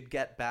that she could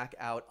get back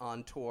out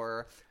on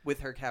tour with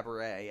her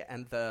cabaret,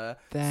 and the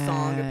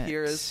song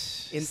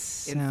appears in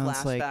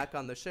flashback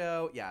on the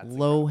show.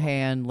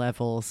 Lohan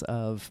levels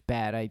of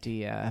bad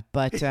idea,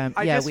 but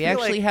we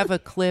actually have a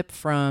clip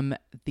from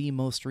the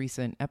most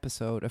recent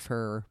episode of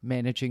her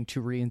managing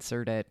to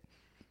reinsert it.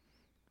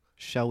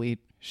 Shall we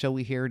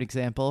hear an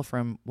example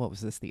from, what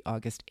was this, the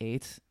August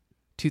 8th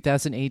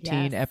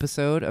 2018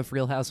 episode of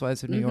Real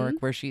Housewives of New York,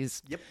 where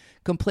she's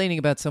complaining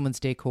about someone's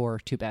decor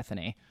to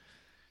Bethany?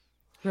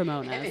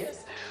 Ramona. It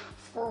is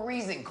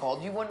freezing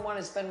cold. You wouldn't want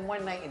to spend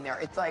one night in there.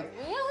 It's like,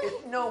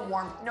 it's no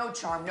warmth, no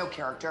charm, no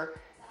character.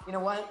 You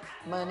know what?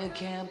 Money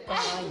can't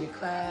buy you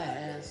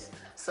class.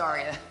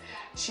 Sorry,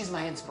 she's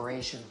my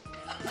inspiration.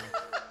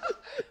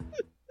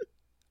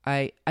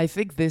 I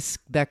think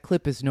that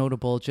clip is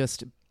notable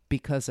just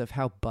because of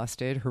how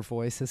busted her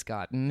voice has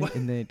gotten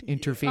in the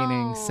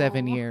intervening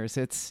 7 years.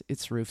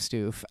 It's roof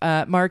stoof.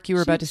 Mark, you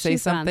were about to say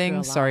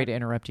something. Sorry to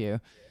interrupt you.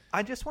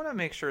 I just want to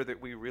make sure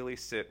that we really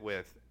sit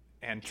with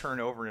and turn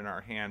over in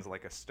our hands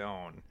like a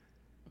stone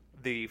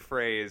the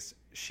phrase,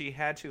 she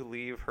had to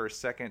leave her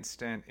second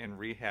stint in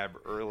rehab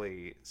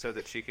early so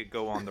that she could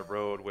go on the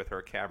road with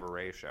her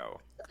cabaret show.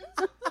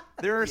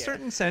 There are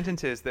certain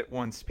sentences that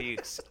one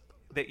speaks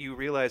that you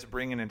realize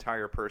bring an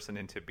entire person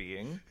into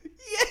being.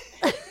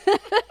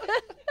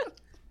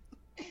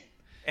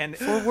 And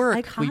for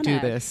work, we do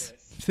Iconic. this.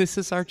 This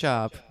is our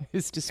job,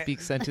 is to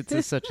speak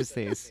sentences such as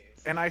these.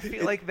 And I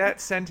feel like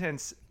that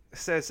sentence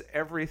says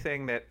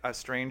everything that a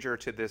stranger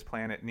to this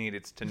planet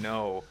needed to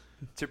know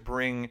to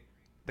bring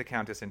the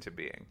Countess into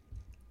being.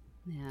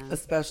 Yeah.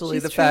 Especially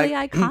She's the truly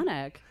fact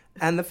iconic.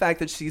 and the fact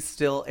that she's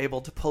still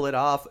able to pull it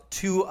off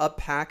to a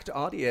packed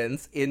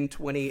audience in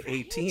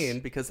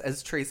 2018 because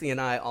as Tracy and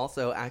I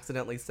also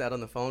accidentally said on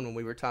the phone when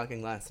we were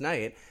talking last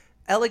night,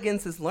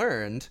 elegance is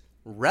learned,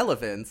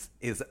 relevance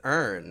is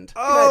earned.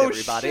 Oh,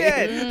 Good night,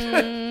 everybody.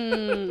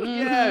 shit.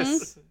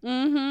 Yes.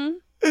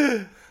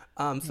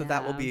 So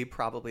that will be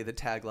probably the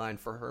tagline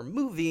for her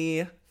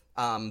movie,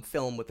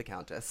 film with the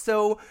Countess.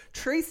 So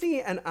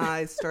Tracy and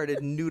I started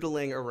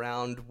noodling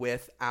around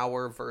with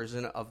our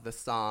version of the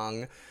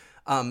song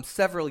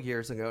several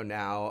years ago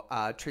now.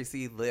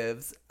 Tracy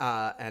lives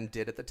and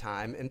did at the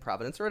time in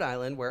Providence, Rhode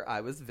Island, where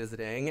I was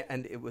visiting,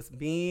 and it was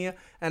me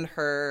and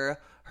her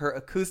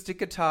acoustic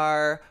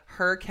guitar,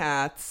 her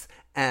cats,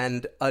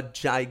 and a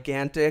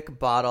gigantic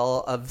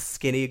bottle of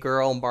Skinny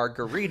Girl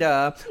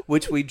margarita,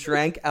 which we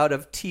drank out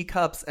of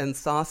teacups and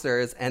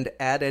saucers and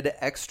added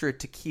extra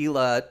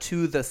tequila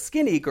to the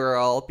Skinny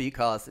Girl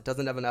because it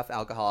doesn't have enough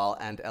alcohol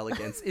and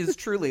elegance is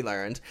truly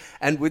learned.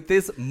 And with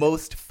this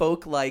most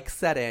folk-like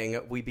setting,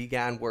 we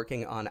began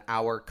working on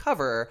our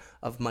cover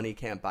of Money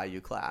Can't Buy You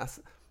Class.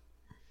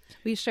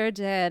 We sure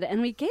did.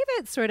 And we gave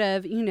it sort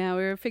of, we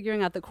were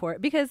figuring out the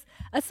chord because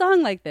a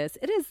song like this,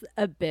 it is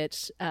a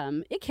bit,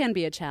 it can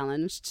be a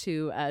challenge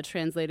to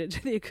translate it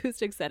to the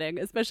acoustic setting,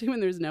 especially when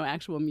there's no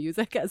actual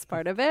music as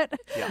part of it.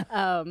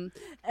 Yeah.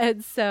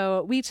 And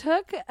so we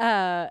took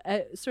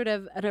a sort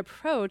of an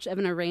approach of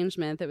an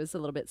arrangement that was a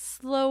little bit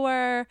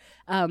slower,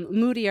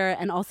 moodier,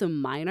 and also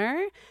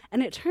minor.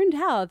 And it turned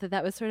out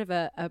that was sort of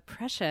a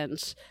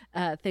prescient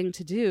thing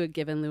to do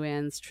given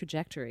Luann's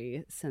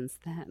trajectory since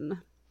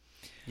then.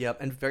 Yep,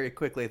 and very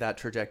quickly that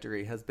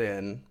trajectory has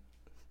been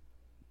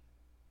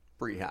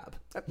rehab.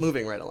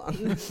 Moving right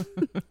along.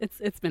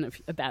 It's been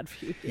a bad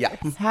few years.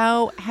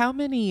 Yeah. How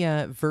many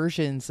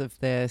versions of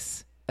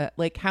this,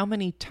 like how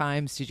many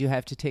times did you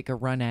have to take a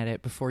run at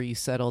it before you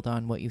settled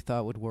on what you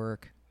thought would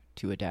work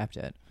to adapt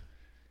it?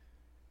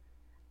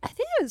 I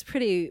think it was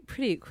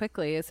pretty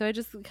quickly. So I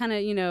just kind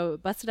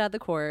of, busted out the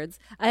chords.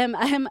 I'm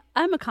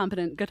a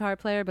competent guitar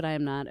player, but I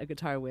am not a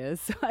guitar whiz.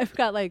 So I've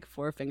got like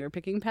 4 finger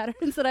picking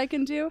patterns that I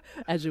can do,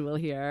 as you will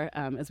hear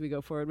as we go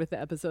forward with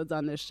the episodes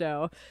on this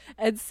show.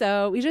 And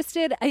so we just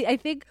did. I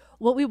think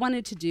what we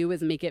wanted to do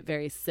was make it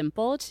very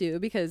simple too,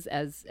 because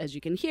as you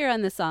can hear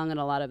on this song and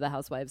a lot of the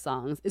Housewives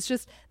songs, it's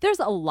just there's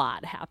a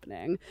lot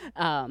happening.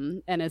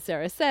 And as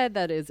Sarah said,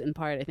 that is in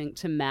part I think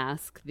to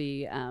mask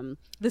the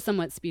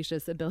somewhat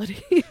specious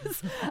ability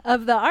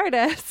of the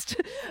artist,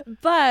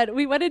 but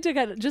we wanted to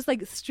kind of just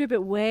like strip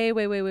it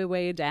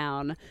way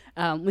down,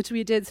 which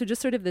we did. So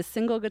just sort of the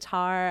single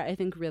guitar, I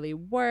think really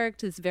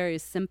worked. This very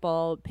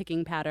simple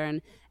picking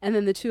pattern, and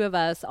then the two of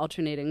us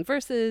alternating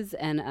verses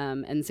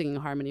and singing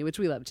harmony, which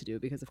we love to do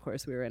because of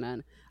course we were in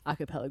an a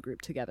cappella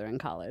group together in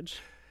college.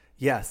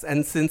 Yes,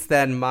 and since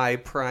then, my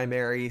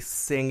primary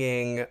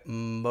singing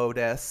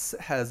modus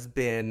has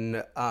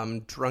been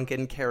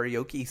drunken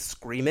karaoke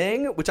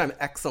screaming, which I'm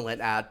excellent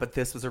at, but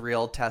this was a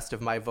real test of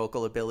my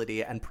vocal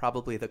ability and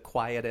probably the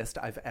quietest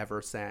I've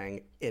ever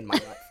sang in my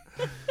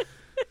life.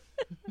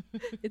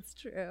 It's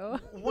true.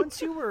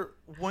 Once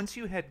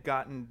you had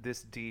gotten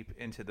this deep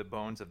into the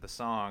bones of the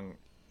song,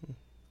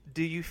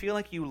 do you feel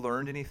like you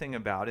learned anything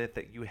about it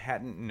that you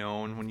hadn't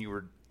known when you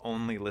were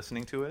only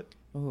listening to it?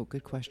 Oh,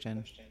 good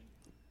question.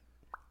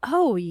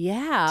 Oh,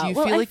 yeah. Do you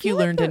feel like you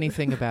learned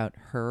anything about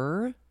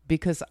her?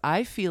 Because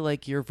I feel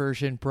like your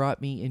version brought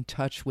me in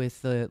touch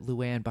with the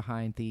Luann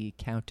behind the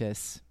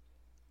Countess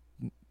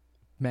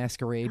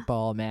masquerade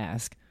ball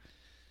mask.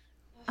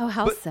 Oh,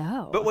 how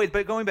so? But wait,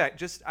 going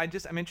back,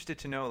 I'm interested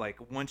to know, like,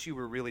 once you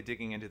were really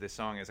digging into this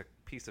song as a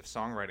piece of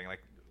songwriting,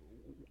 like,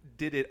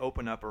 did it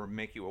open up or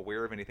make you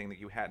aware of anything that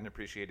you hadn't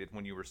appreciated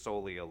when you were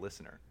solely a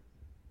listener?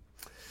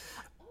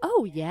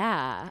 Oh,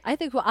 yeah. I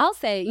think, well, I'll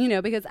say,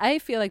 because I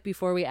feel like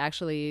before we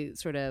actually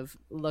sort of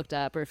looked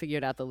up or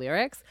figured out the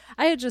lyrics,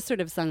 I had just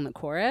sort of sung the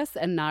chorus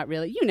and not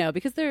really,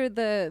 because they're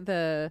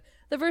the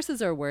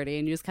verses are wordy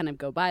and you just kind of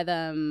go by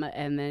them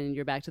and then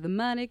you're back to the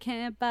money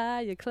can't buy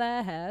your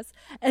class.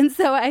 And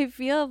so I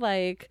feel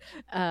like,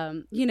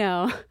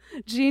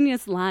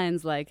 genius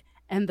lines like,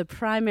 and the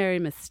primary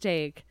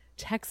mistake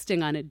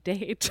texting on a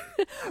date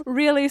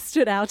really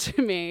stood out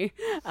to me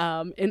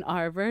in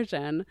our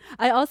version.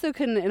 I also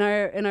couldn't in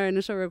our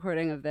initial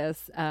recording of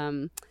this.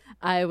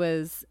 I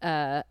was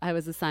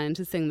assigned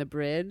to sing the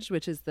bridge,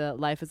 which is the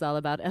life is all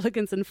about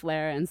elegance and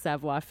flair and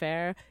savoir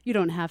faire. You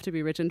don't have to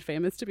be rich and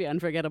famous to be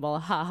unforgettable.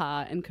 Ha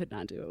ha! And could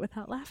not do it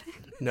without laughing.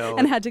 No.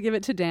 And had to give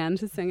it to Dan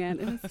to sing it.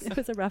 It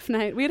was a rough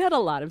night. We'd had a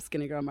lot of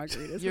Skinny Girl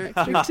margaritas. Your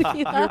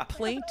tequila. Your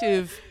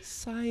plaintive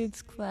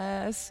science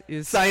class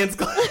is science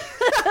class.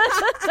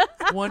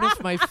 One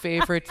of my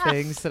favorite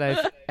things that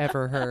I've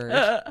ever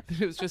heard.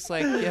 It was just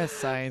like, yes,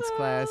 science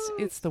class.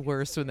 It's the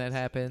worst when that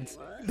happens.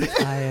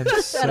 I am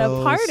so at a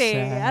party.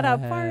 sad. At a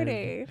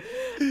party.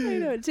 I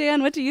know.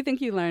 Jan, what do you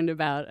think you learned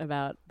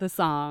about the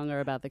song or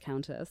about the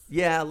Countess?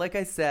 Yeah, like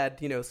I said,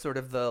 sort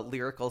of the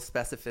lyrical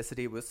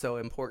specificity was so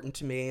important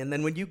to me. And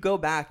then when you go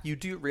back, you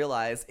do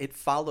realize it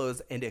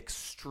follows an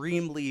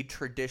extremely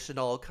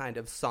traditional kind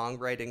of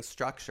songwriting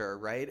structure,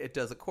 right? It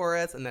does a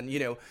chorus and then,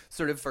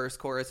 sort of verse,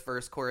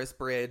 chorus,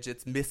 bridge.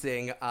 It's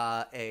missing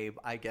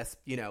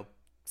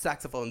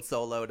saxophone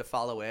solo to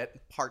follow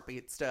it,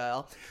 heartbeat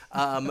style,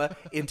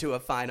 into a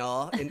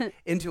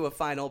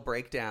final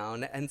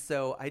breakdown. And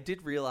so I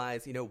did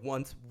realize,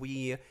 once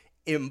we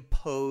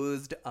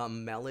imposed a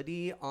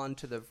melody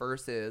onto the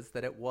verses,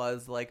 that it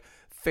was like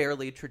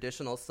fairly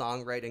traditional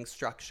songwriting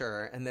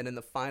structure. And then in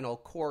the final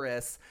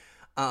chorus,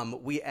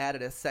 we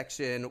added a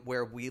section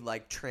where we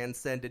like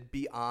transcended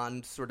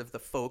beyond sort of the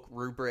folk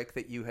rubric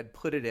that you had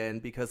put it in,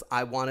 because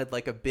I wanted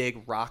like a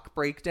big rock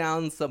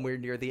breakdown somewhere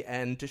near the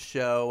end to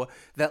show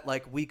that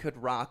like we could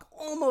rock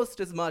almost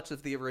as much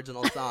as the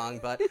original song.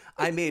 But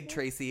I made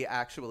Tracy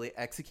actually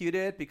execute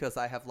it because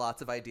I have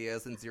lots of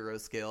ideas and zero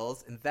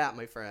skills. And that,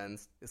 my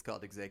friends, is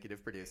called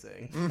executive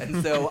producing.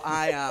 And so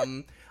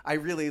I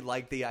really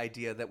liked the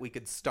idea that we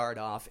could start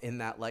off in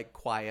that like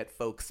quiet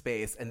folk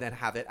space and then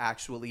have it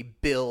actually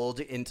build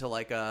into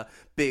like a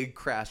big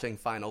crashing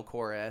final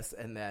chorus,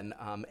 and then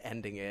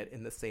ending it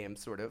in the same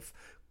sort of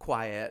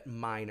quiet,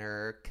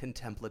 minor,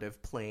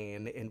 contemplative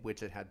plane in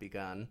which it had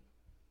begun.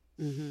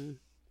 Mm-hmm.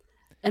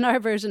 And our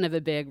version of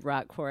a big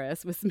rock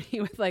chorus was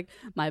me with like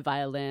my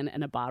violin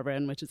and a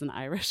bodhrán, which is an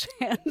Irish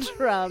hand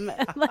drum,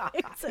 and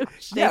like some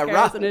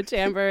shakers and a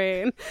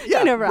tambourine.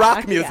 Yeah,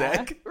 rock music.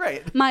 Yeah.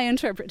 Right. My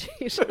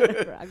interpretation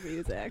of rock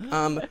music.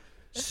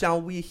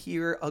 Shall we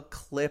hear a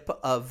clip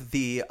of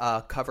the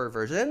cover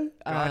version?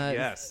 God,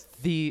 yes.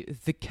 The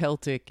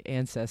Celtic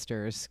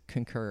ancestors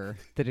concur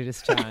that it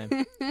is time.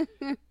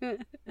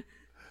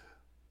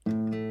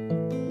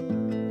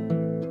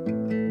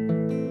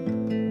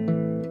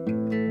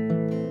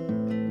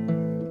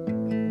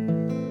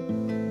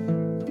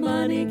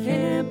 Money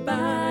can't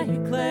buy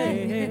you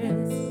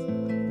class.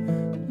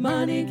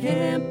 Money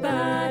can't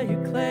buy you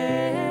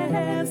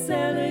class.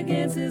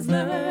 Elegance is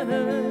love,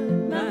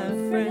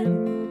 my friend.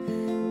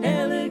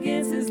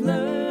 Elegance is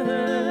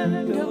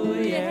learned, oh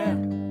yeah.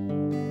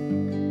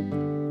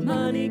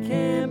 Money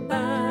can't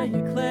buy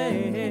you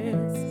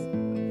class.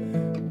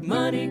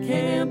 Money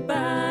can't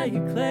buy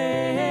you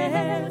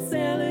class.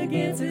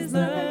 Elegance is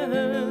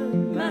love,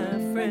 my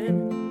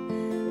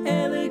friend.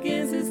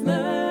 Elegance is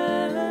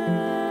love.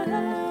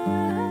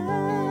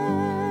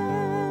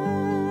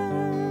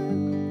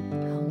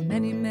 How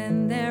many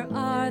men there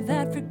are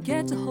that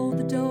forget to hold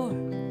the door?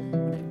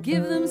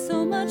 Give them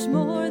so much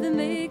more than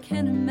they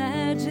can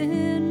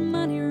imagine.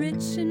 Money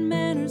rich and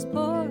manners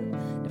poor.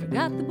 Never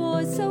got the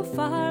boys so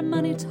far.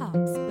 Money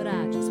talks, but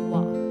I just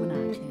walk when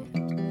I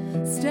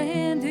can't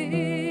stand it.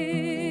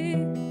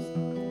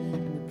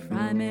 And the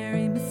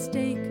primary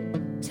mistake,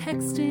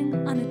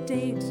 texting on a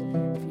date.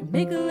 If you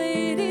make a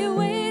lady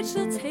wait,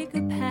 she'll take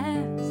a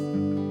pass.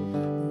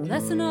 A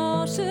lesson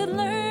all should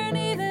learn,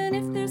 even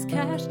if there's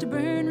cash to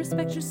burn.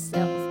 Respect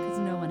yourself, cause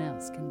no one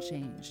else can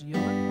change your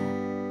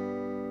past.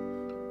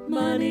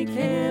 Money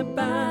can't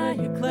buy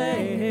you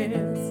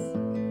class.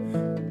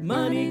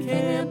 Money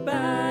can't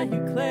buy you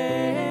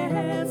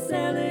class.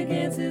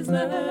 Elegance is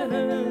love,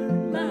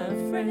 my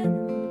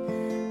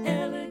friend.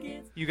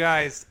 Elegance. You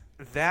guys,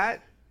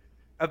 that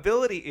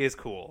ability is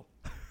cool.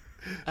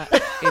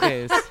 It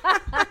is.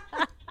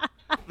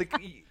 Like,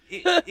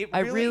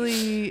 it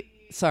really...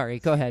 Sorry,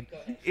 go ahead.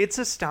 It's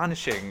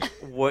astonishing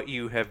what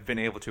you have been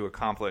able to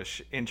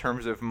accomplish in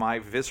terms of my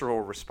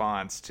visceral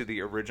response to the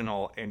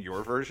original and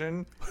your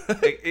version.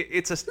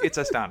 It's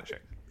astonishing.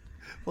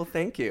 Well,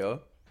 thank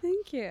you.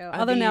 Thank you.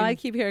 Although now I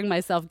keep hearing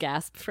myself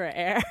gasp for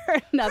air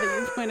now that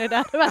you pointed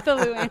out about the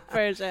Louis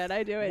version.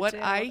 I do it What too.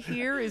 I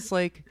hear is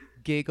like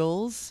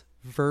giggles,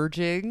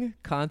 verging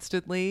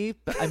constantly.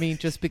 I mean,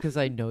 just because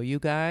I know you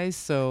guys.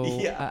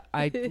 So Yeah.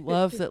 I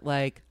love that,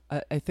 like,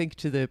 I think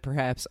to the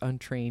perhaps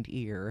untrained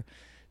ear,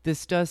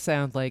 this does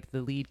sound like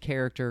the lead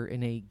character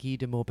in a Guy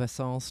de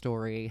Maupassant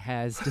story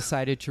has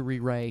decided to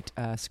rewrite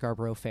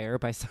Scarborough Fair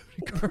by Simon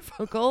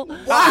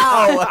Garfunkel.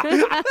 Wow!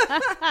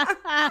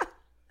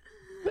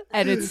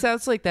 And it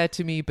sounds like that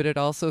to me, but it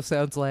also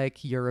sounds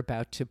like you're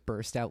about to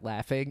burst out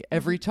laughing.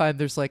 Every time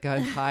there's like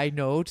a high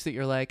note that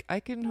you're like, I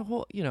can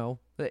hold,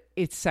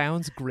 it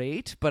sounds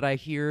great, but I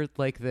hear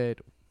like that,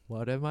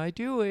 what am I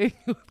doing?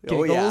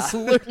 Giggles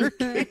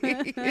lurking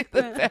in the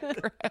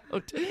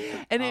background.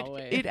 And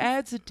it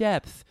adds a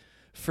depth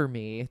for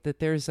me that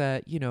there's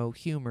a,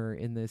 humor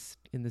in this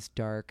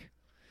dark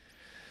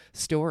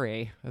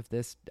story of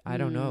this, I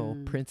don't know,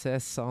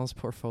 Princess Sans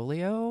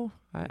Portfolio.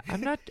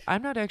 I'm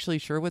not actually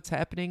sure what's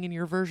happening in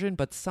your version,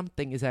 but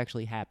something is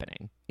actually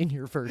happening in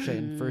your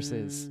version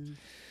versus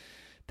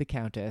the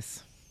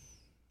Countess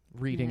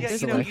reading There's a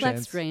selections.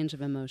 complex range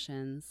of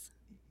emotions.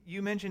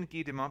 you mentioned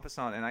Guy de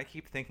Maupassant, and I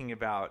keep thinking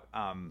about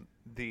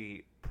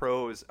the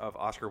prose of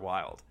Oscar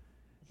Wilde.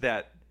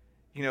 That,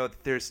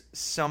 there's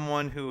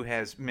someone who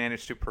has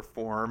managed to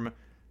perform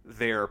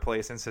their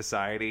place in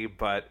society,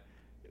 but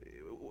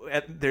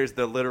there's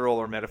the literal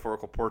or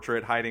metaphorical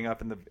portrait hiding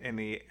up in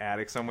the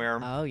attic somewhere.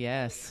 Oh,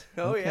 yes.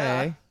 Oh,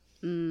 yeah.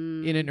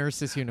 In a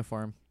nurse's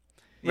uniform.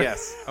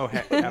 Yes. Oh,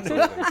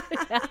 absolutely.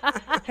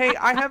 Hey,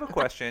 I have a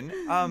question.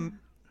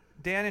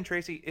 Dan and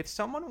Tracy, if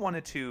someone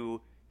wanted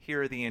to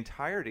hear the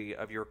entirety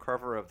of your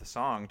cover of the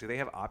song, do they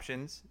have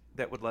options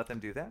that would let them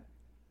do that?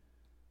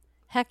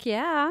 Heck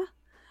yeah.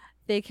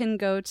 They can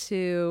go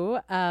to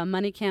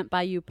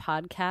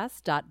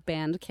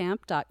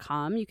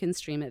moneycan'tbuyyoupodcast.bandcamp.com. You can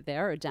stream it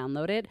there or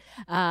download it.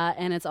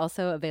 And it's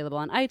also available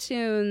on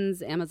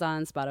iTunes,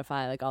 Amazon,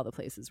 Spotify, like all the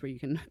places where you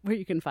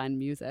can find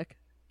music.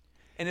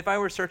 And if I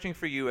were searching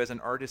for you as an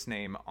artist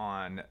name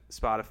on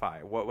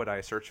Spotify, what would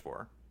I search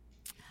for?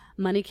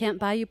 Money Can't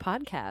Buy You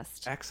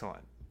Podcast.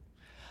 Excellent.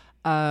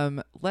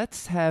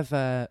 Let's have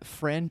a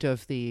friend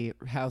of the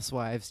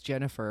Housewives,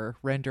 Jennifer,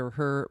 render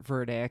her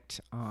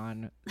verdict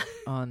on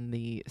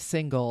the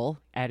single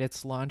at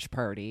its launch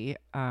party.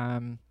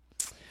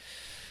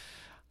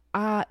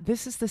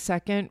 This is the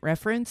second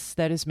reference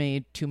that is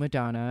made to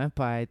Madonna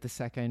by the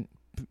second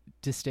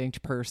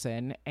distinct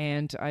person,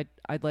 and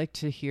I'd like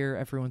to hear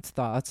everyone's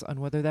thoughts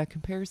on whether that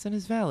comparison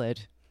is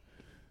valid.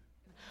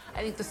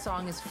 I think the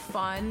song is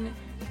fun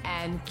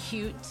and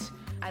cute.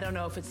 I don't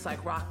know if it's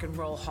like Rock and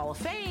Roll Hall of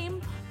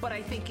Fame, but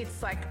I think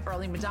it's like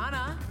early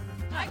Madonna.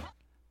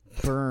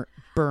 Burn.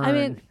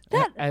 I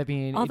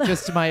mean,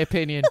 just my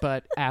opinion,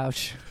 but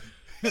ouch.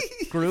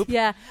 Group.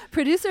 Yeah,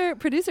 producer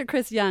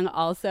Chris Young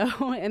also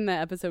in the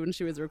episode when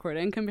she was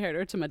recording compared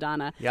her to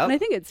Madonna. Yep. And I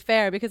think it's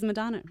fair because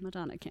Madonna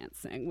can't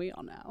sing. We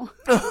all know.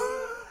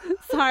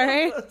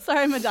 Sorry,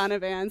 Madonna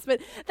fans, but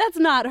that's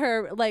not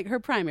her. Like her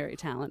primary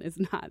talent is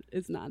not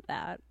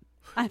that.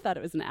 I thought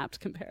it was an apt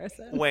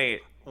comparison.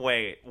 Wait.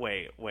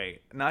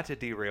 Not to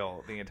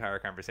derail the entire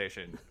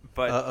conversation,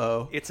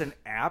 but it's an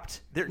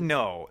apt.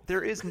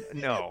 There is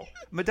no.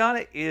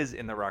 Madonna is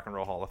in the Rock and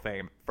Roll Hall of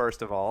Fame,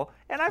 first of all.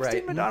 And I've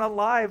seen Madonna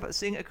live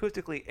sing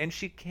acoustically, and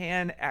she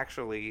can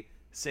actually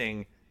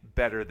sing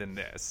better than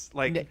this.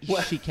 Like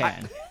she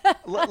can.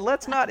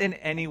 Let's not in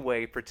any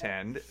way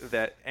pretend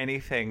that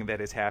anything that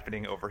is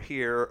happening over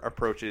here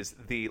approaches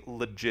the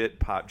legit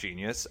pop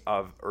genius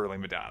of early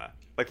Madonna.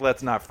 Like,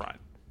 let's not front.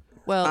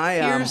 Well,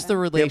 here's the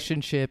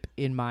relationship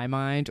in my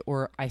mind,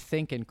 or I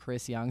think in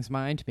Chris Young's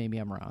mind, maybe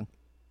I'm wrong,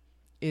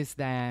 is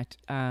that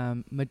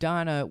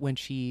Madonna, when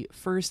she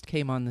first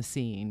came on the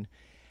scene,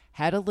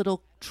 had a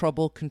little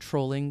trouble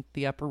controlling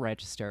the upper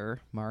register.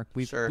 Mark,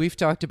 we've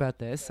talked about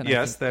this, and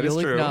yes, that is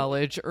true. You'll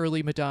acknowledge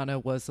early Madonna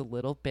was a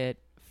little bit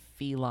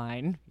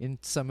feline in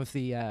some of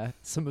the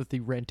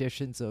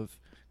renditions of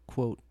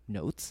quote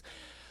notes.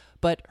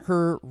 But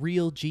her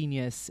real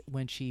genius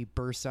when she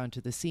burst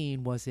onto the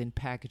scene was in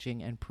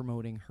packaging and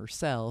promoting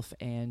herself.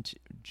 And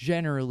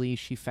generally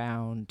she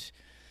found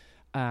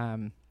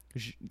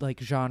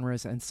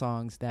genres and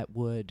songs that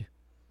would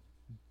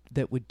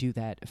do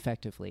that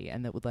effectively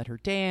and that would let her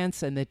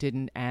dance and that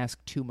didn't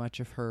ask too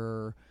much of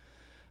her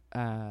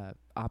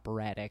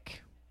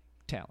operatic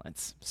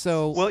talents.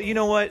 So, well, you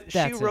know what?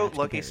 She wrote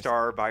Lucky comparison.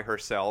 Star by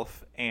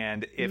herself,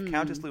 and if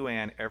Countess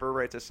Luann ever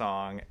writes a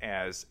song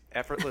as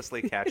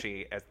effortlessly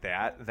catchy as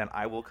that, then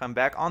I will come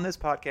back on this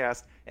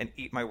podcast and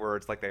eat my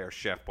words like they are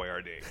Chef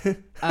Boyardee.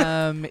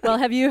 Well,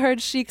 have you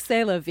heard Chic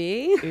C'est La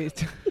Vie?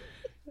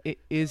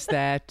 Is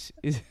that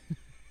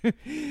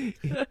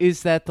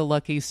the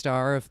Lucky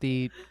Star of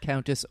the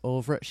Countess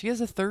Ovra? She has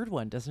a third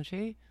one, doesn't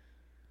she?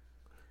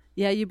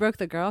 Yeah, you broke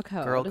the girl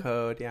code. Girl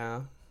code,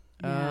 yeah.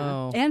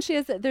 Oh, and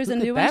there's a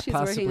new one she's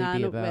working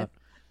on with.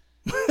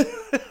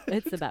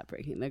 It's about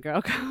breaking the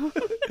girl code.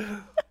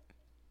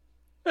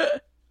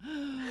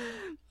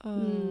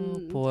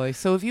 Oh boy!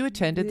 So have you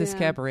attended this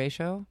cabaret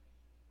show?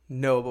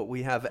 No, but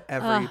we have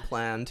every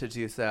plan to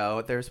do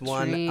so. There's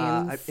one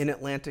in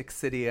Atlantic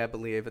City, I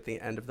believe, at the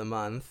end of the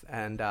month,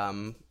 and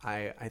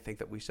I think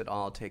that we should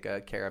all take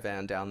a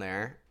caravan down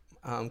there.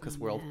 Because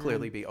we'll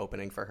clearly be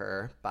opening for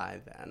her by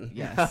then.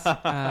 Yes.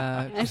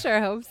 I sure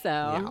hope so.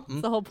 Yeah.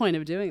 It's the whole point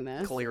of doing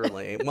this.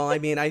 Clearly. Well, I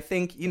mean, I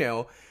think,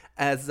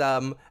 as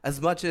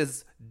much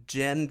as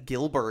Jen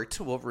Gilbert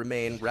will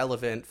remain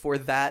relevant for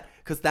that,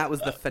 because that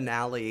was the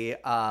finale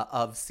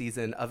of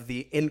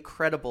the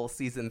incredible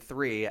season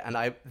 3, and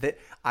I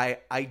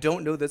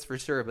don't know this for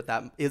sure, but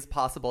that is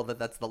possible that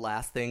that's the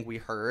last thing we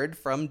heard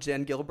from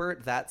Jen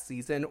Gilbert that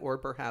season, or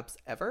perhaps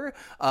ever,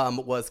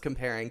 was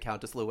comparing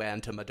Countess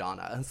Luann to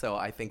Madonna. So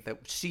I think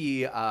that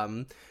she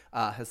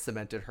has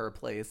cemented her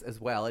place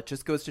as well. It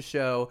just goes to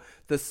show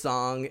the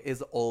song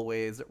is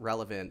always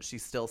relevant.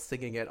 She's still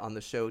singing it on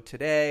the show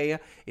today.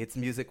 It's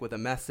music with a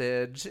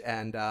message,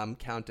 and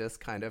Countess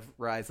kind of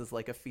rises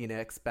like a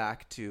phoenix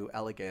back to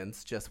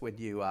elegance just when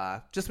you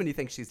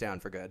think she's down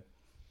for good.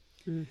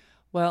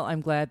 Well,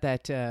 I'm glad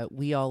that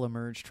we all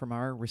emerged from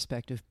our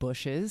respective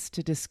bushes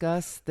to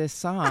discuss this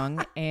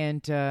song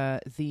and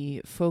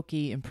the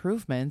folky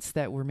improvements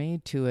that were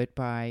made to it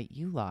by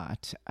you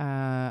lot.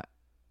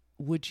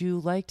 Would you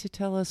like to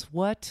tell us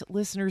what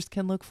listeners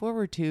can look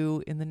forward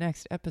to in the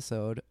next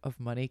episode of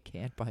Money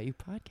Can't Buy You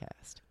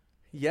podcast?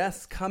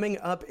 Yes, coming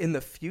up in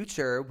the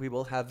future, we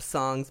will have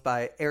songs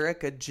by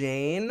Erica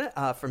Jane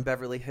from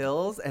Beverly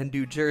Hills and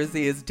New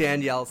Jersey's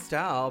Danielle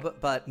Staub.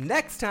 But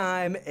next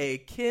time, a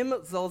Kim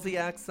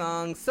Zolciak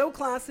song so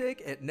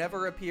classic it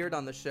never appeared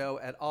on the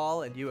show at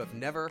all, and you have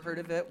never heard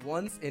of it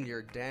once in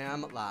your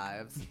damn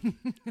lives.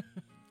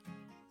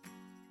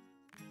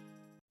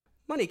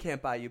 Money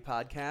Can't Buy You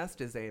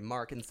podcast is a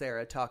Mark and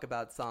Sarah Talk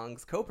About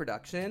Songs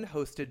co-production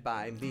hosted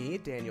by me,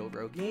 Daniel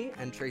Rogi,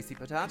 and Tracy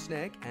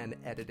Potachnik, and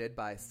edited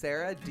by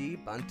Sarah D.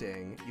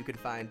 Bunting. You can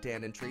find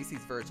Dan and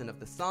Tracy's version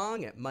of the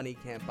song at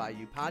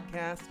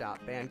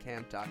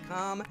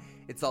moneycan'tbuyyoupodcast.bandcamp.com.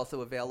 It's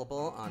also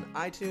available on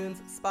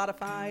iTunes,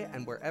 Spotify,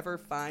 and wherever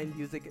fine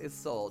music is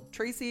sold.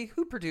 Tracy,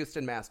 who produced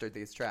and mastered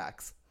these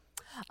tracks?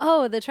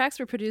 Oh, the tracks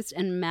were produced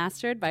and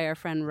mastered by our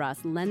friend Ross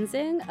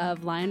Lensing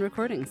of Lion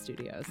Recording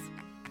Studios.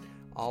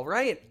 All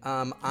right.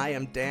 I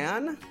am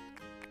Dan.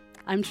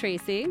 I'm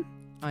Tracy.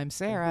 I'm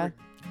Sarah.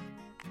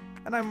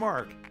 And I'm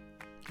Mark.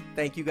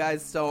 Thank you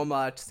guys so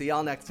much. See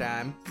y'all next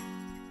time.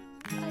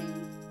 Bye.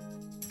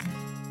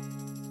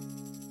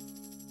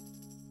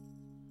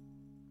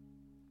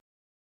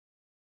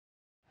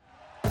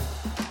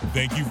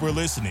 Thank you for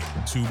listening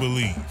to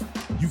Believe.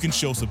 You can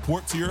show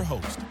support to your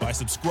host by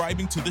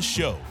subscribing to the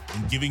show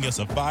and giving us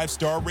a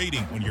 5-star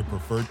rating on your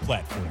preferred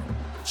platform.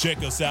 Check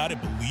us out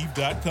at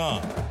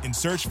Believe.com and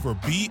search for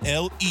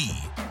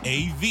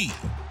BLEAV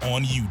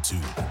on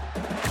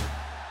YouTube.